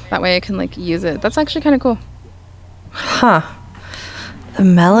residence, and that way I can, like, use it. That's actually kind of cool. Huh. The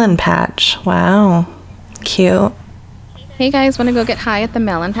melon patch. Wow. Cute. Hey guys, want to go get high at the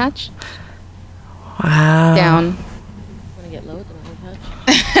melon patch? Wow. Down. Want to get low at the melon patch?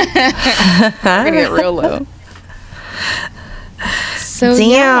 We're gonna get real low. So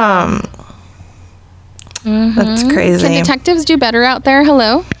Damn. That's crazy. Can detectives do better out there?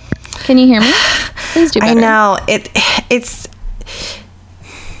 Hello? Can you hear me? Please do better. I know.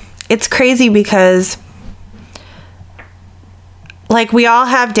 It's crazy because, like, we all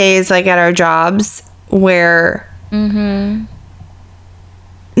have days, like, at our jobs where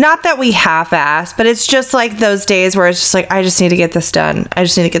not that we half-ass, but it's just like those days where it's just like, I just need to get this done. I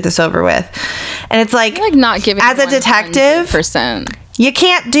just need to get this over with. And it's like, Like, not giving as a detective, 100%. you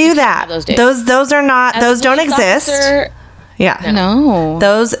can't do that. those days. Those are not, As a those don't police exist. officer, Yeah. No.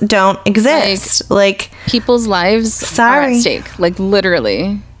 Those don't exist. Like, People's lives are Sorry. at stake. Like,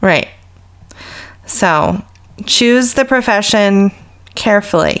 literally. right. So, choose the profession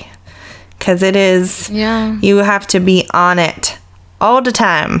carefully, because it is, Yeah. you have to be on it all the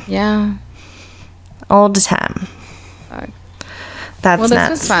time. Yeah. All the time. Fuck. That's Well, this nuts.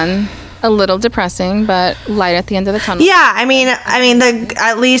 was fun. A little depressing, but light at the end of the tunnel. Yeah, I mean,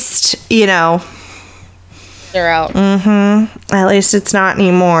 at least, you know, they're out. at least it's not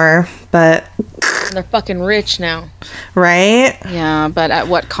anymore, but, And they're fucking rich now. right? Yeah, but at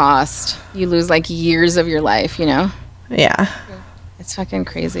what cost? You lose, like, years of your life, you know? Yeah. It's fucking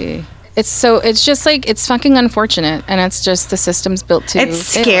crazy. It's just, like, it's fucking unfortunate, and it's just the system's built to.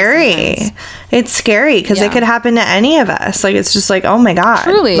 It's fail scary. sometimes. It's scary because Yeah. it could happen to any of us. Like, it's just like, oh my God.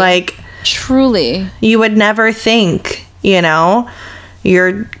 Truly. Like, Truly. you would never think, you know,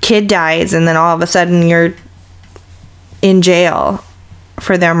 your kid dies and then all of a sudden you're in jail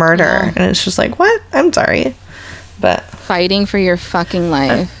for their murder. Yeah. And it's just like, what? I'm sorry. But Fighting for your fucking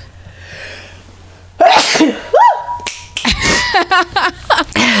life.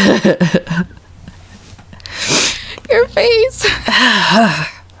 Your face.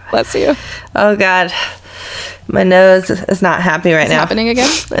 Bless you. Oh God, my nose is not happy right It's now. happening again?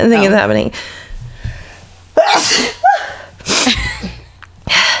 I think it's happening.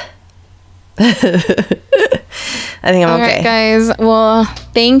 I think I'm All okay. right, guys. Well,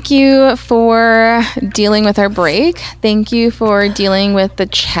 thank you for dealing with our break. Thank you for dealing with the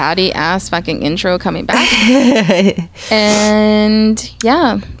chatty ass fucking intro coming back. And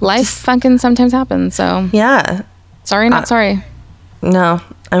yeah, life fucking sometimes happens. So Yeah. sorry, not sorry. No,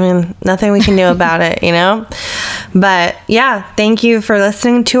 I mean, nothing we can do about it, you know? But yeah, thank you for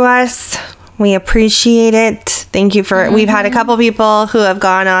listening to us. We appreciate it. Thank you for, we've had a couple people who have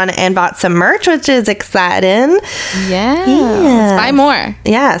gone on and bought some merch, which is exciting. Yeah. Yeah. Let's buy more.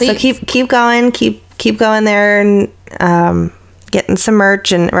 Yeah. So Please. keep going, keep going there and getting some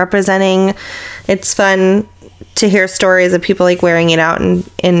merch and representing. It's fun to hear stories of people like wearing it out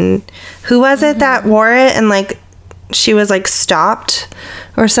and who was it that wore it and like she was like stopped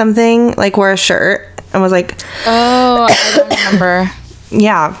or something, like wore a shirt and was like, Oh, I don't remember.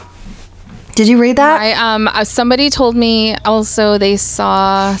 yeah. Did you read that? Somebody told me also they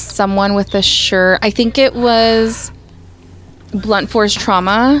saw someone with a shirt. I think it was Blunt Force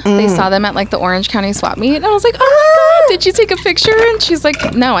Trauma. They saw them at like the Orange County swap meet, and I was like, "Oh my god, did you take a picture?" And she's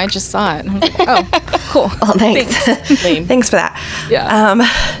like, "No, I just saw it." And I was like, "Oh, cool." Oh, thanks. Thanks for that. Yeah.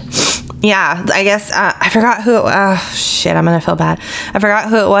 Yeah, I guess I forgot who. Shit, I'm gonna feel bad. I forgot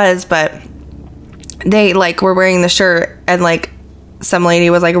who it was, but they like were wearing the shirt, and like some lady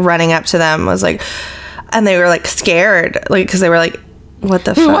was like running up to them, was like, and they were like scared, like because they were like, "What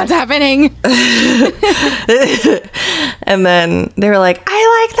the fuck?" What's happening? And then they were like,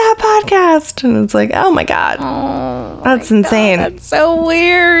 "I like that podcast," and it's like, "Oh my god, that's insane." That's so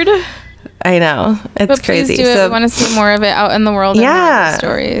weird. I know, it's But crazy. please do it. We want to see more of it out in the world. Yeah. And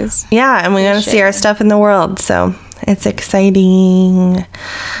stories. Yeah, and we want to see our stuff in the world, so it's exciting.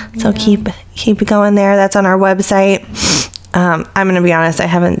 So keep going there. That's on our website. I'm gonna be honest, I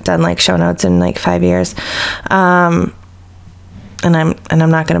haven't done like show notes in like 5 years, and I'm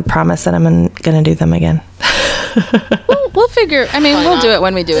not gonna promise that I'm gonna do them again. We'll figure. I mean, we'll do it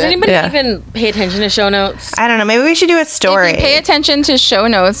when we do Does it. anybody Yeah. even pay attention to show notes? I don't know. Maybe we should do a story. If you pay attention to show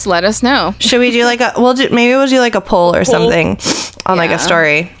notes, let us know. Should we do like maybe we'll do like a poll or something on like a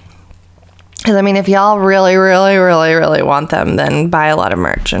story. Because I mean, if y'all really, really, really, really want them, then buy a lot of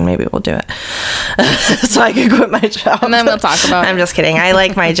merch and maybe we'll do it. So I can quit my job. And then we'll talk about I'm it. just kidding. I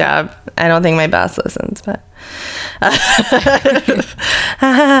like my job. I don't think my boss listens, but.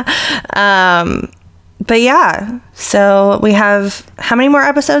 But yeah. So we have, how many more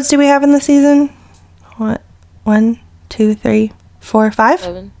episodes do we have in the season? What? 1, 2, 3, 4, 5?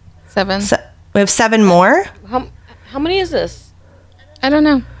 7. We have 7 more. How many is this? I don't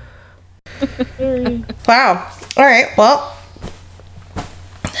know. Wow. All right. Well,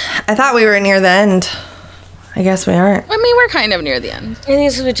 I thought we were near the end. I guess we aren't. I mean, we're kind of near the end. I think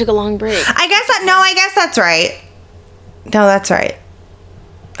it's because we took a long break. I guess that's right. No, that's right.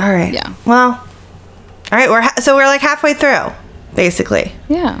 All right. Yeah. Well, all right. We're like halfway through, basically.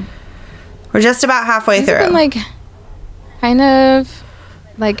 Yeah. We're just about halfway These through. have been like kind of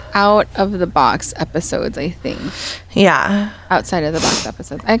like out of the box episodes, I think. Yeah. Outside of the box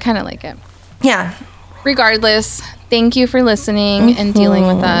episodes. I kind of like it. Yeah. Regardless, thank you for listening and dealing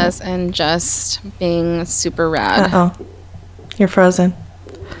with us and just being super rad. Oh, you're frozen.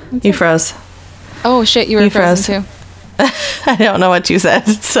 You froze. Oh shit, you were You frozen froze. too. I don't know what you said.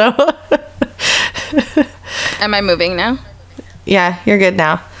 So, Am I moving now? yeah, you're good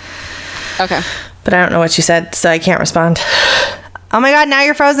now. Okay. But I don't know what you said, so I can't respond. Oh my god, now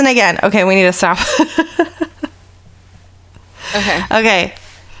you're frozen again. Okay, we need to stop. Okay. Okay.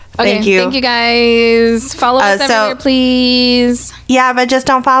 Thank you. Thank you guys. Follow us everywhere, please. Yeah, but just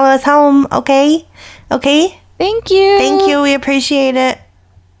don't follow us home, okay? Okay? Thank you. Thank you. We appreciate it.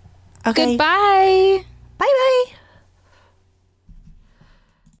 Okay. Goodbye. Bye-bye.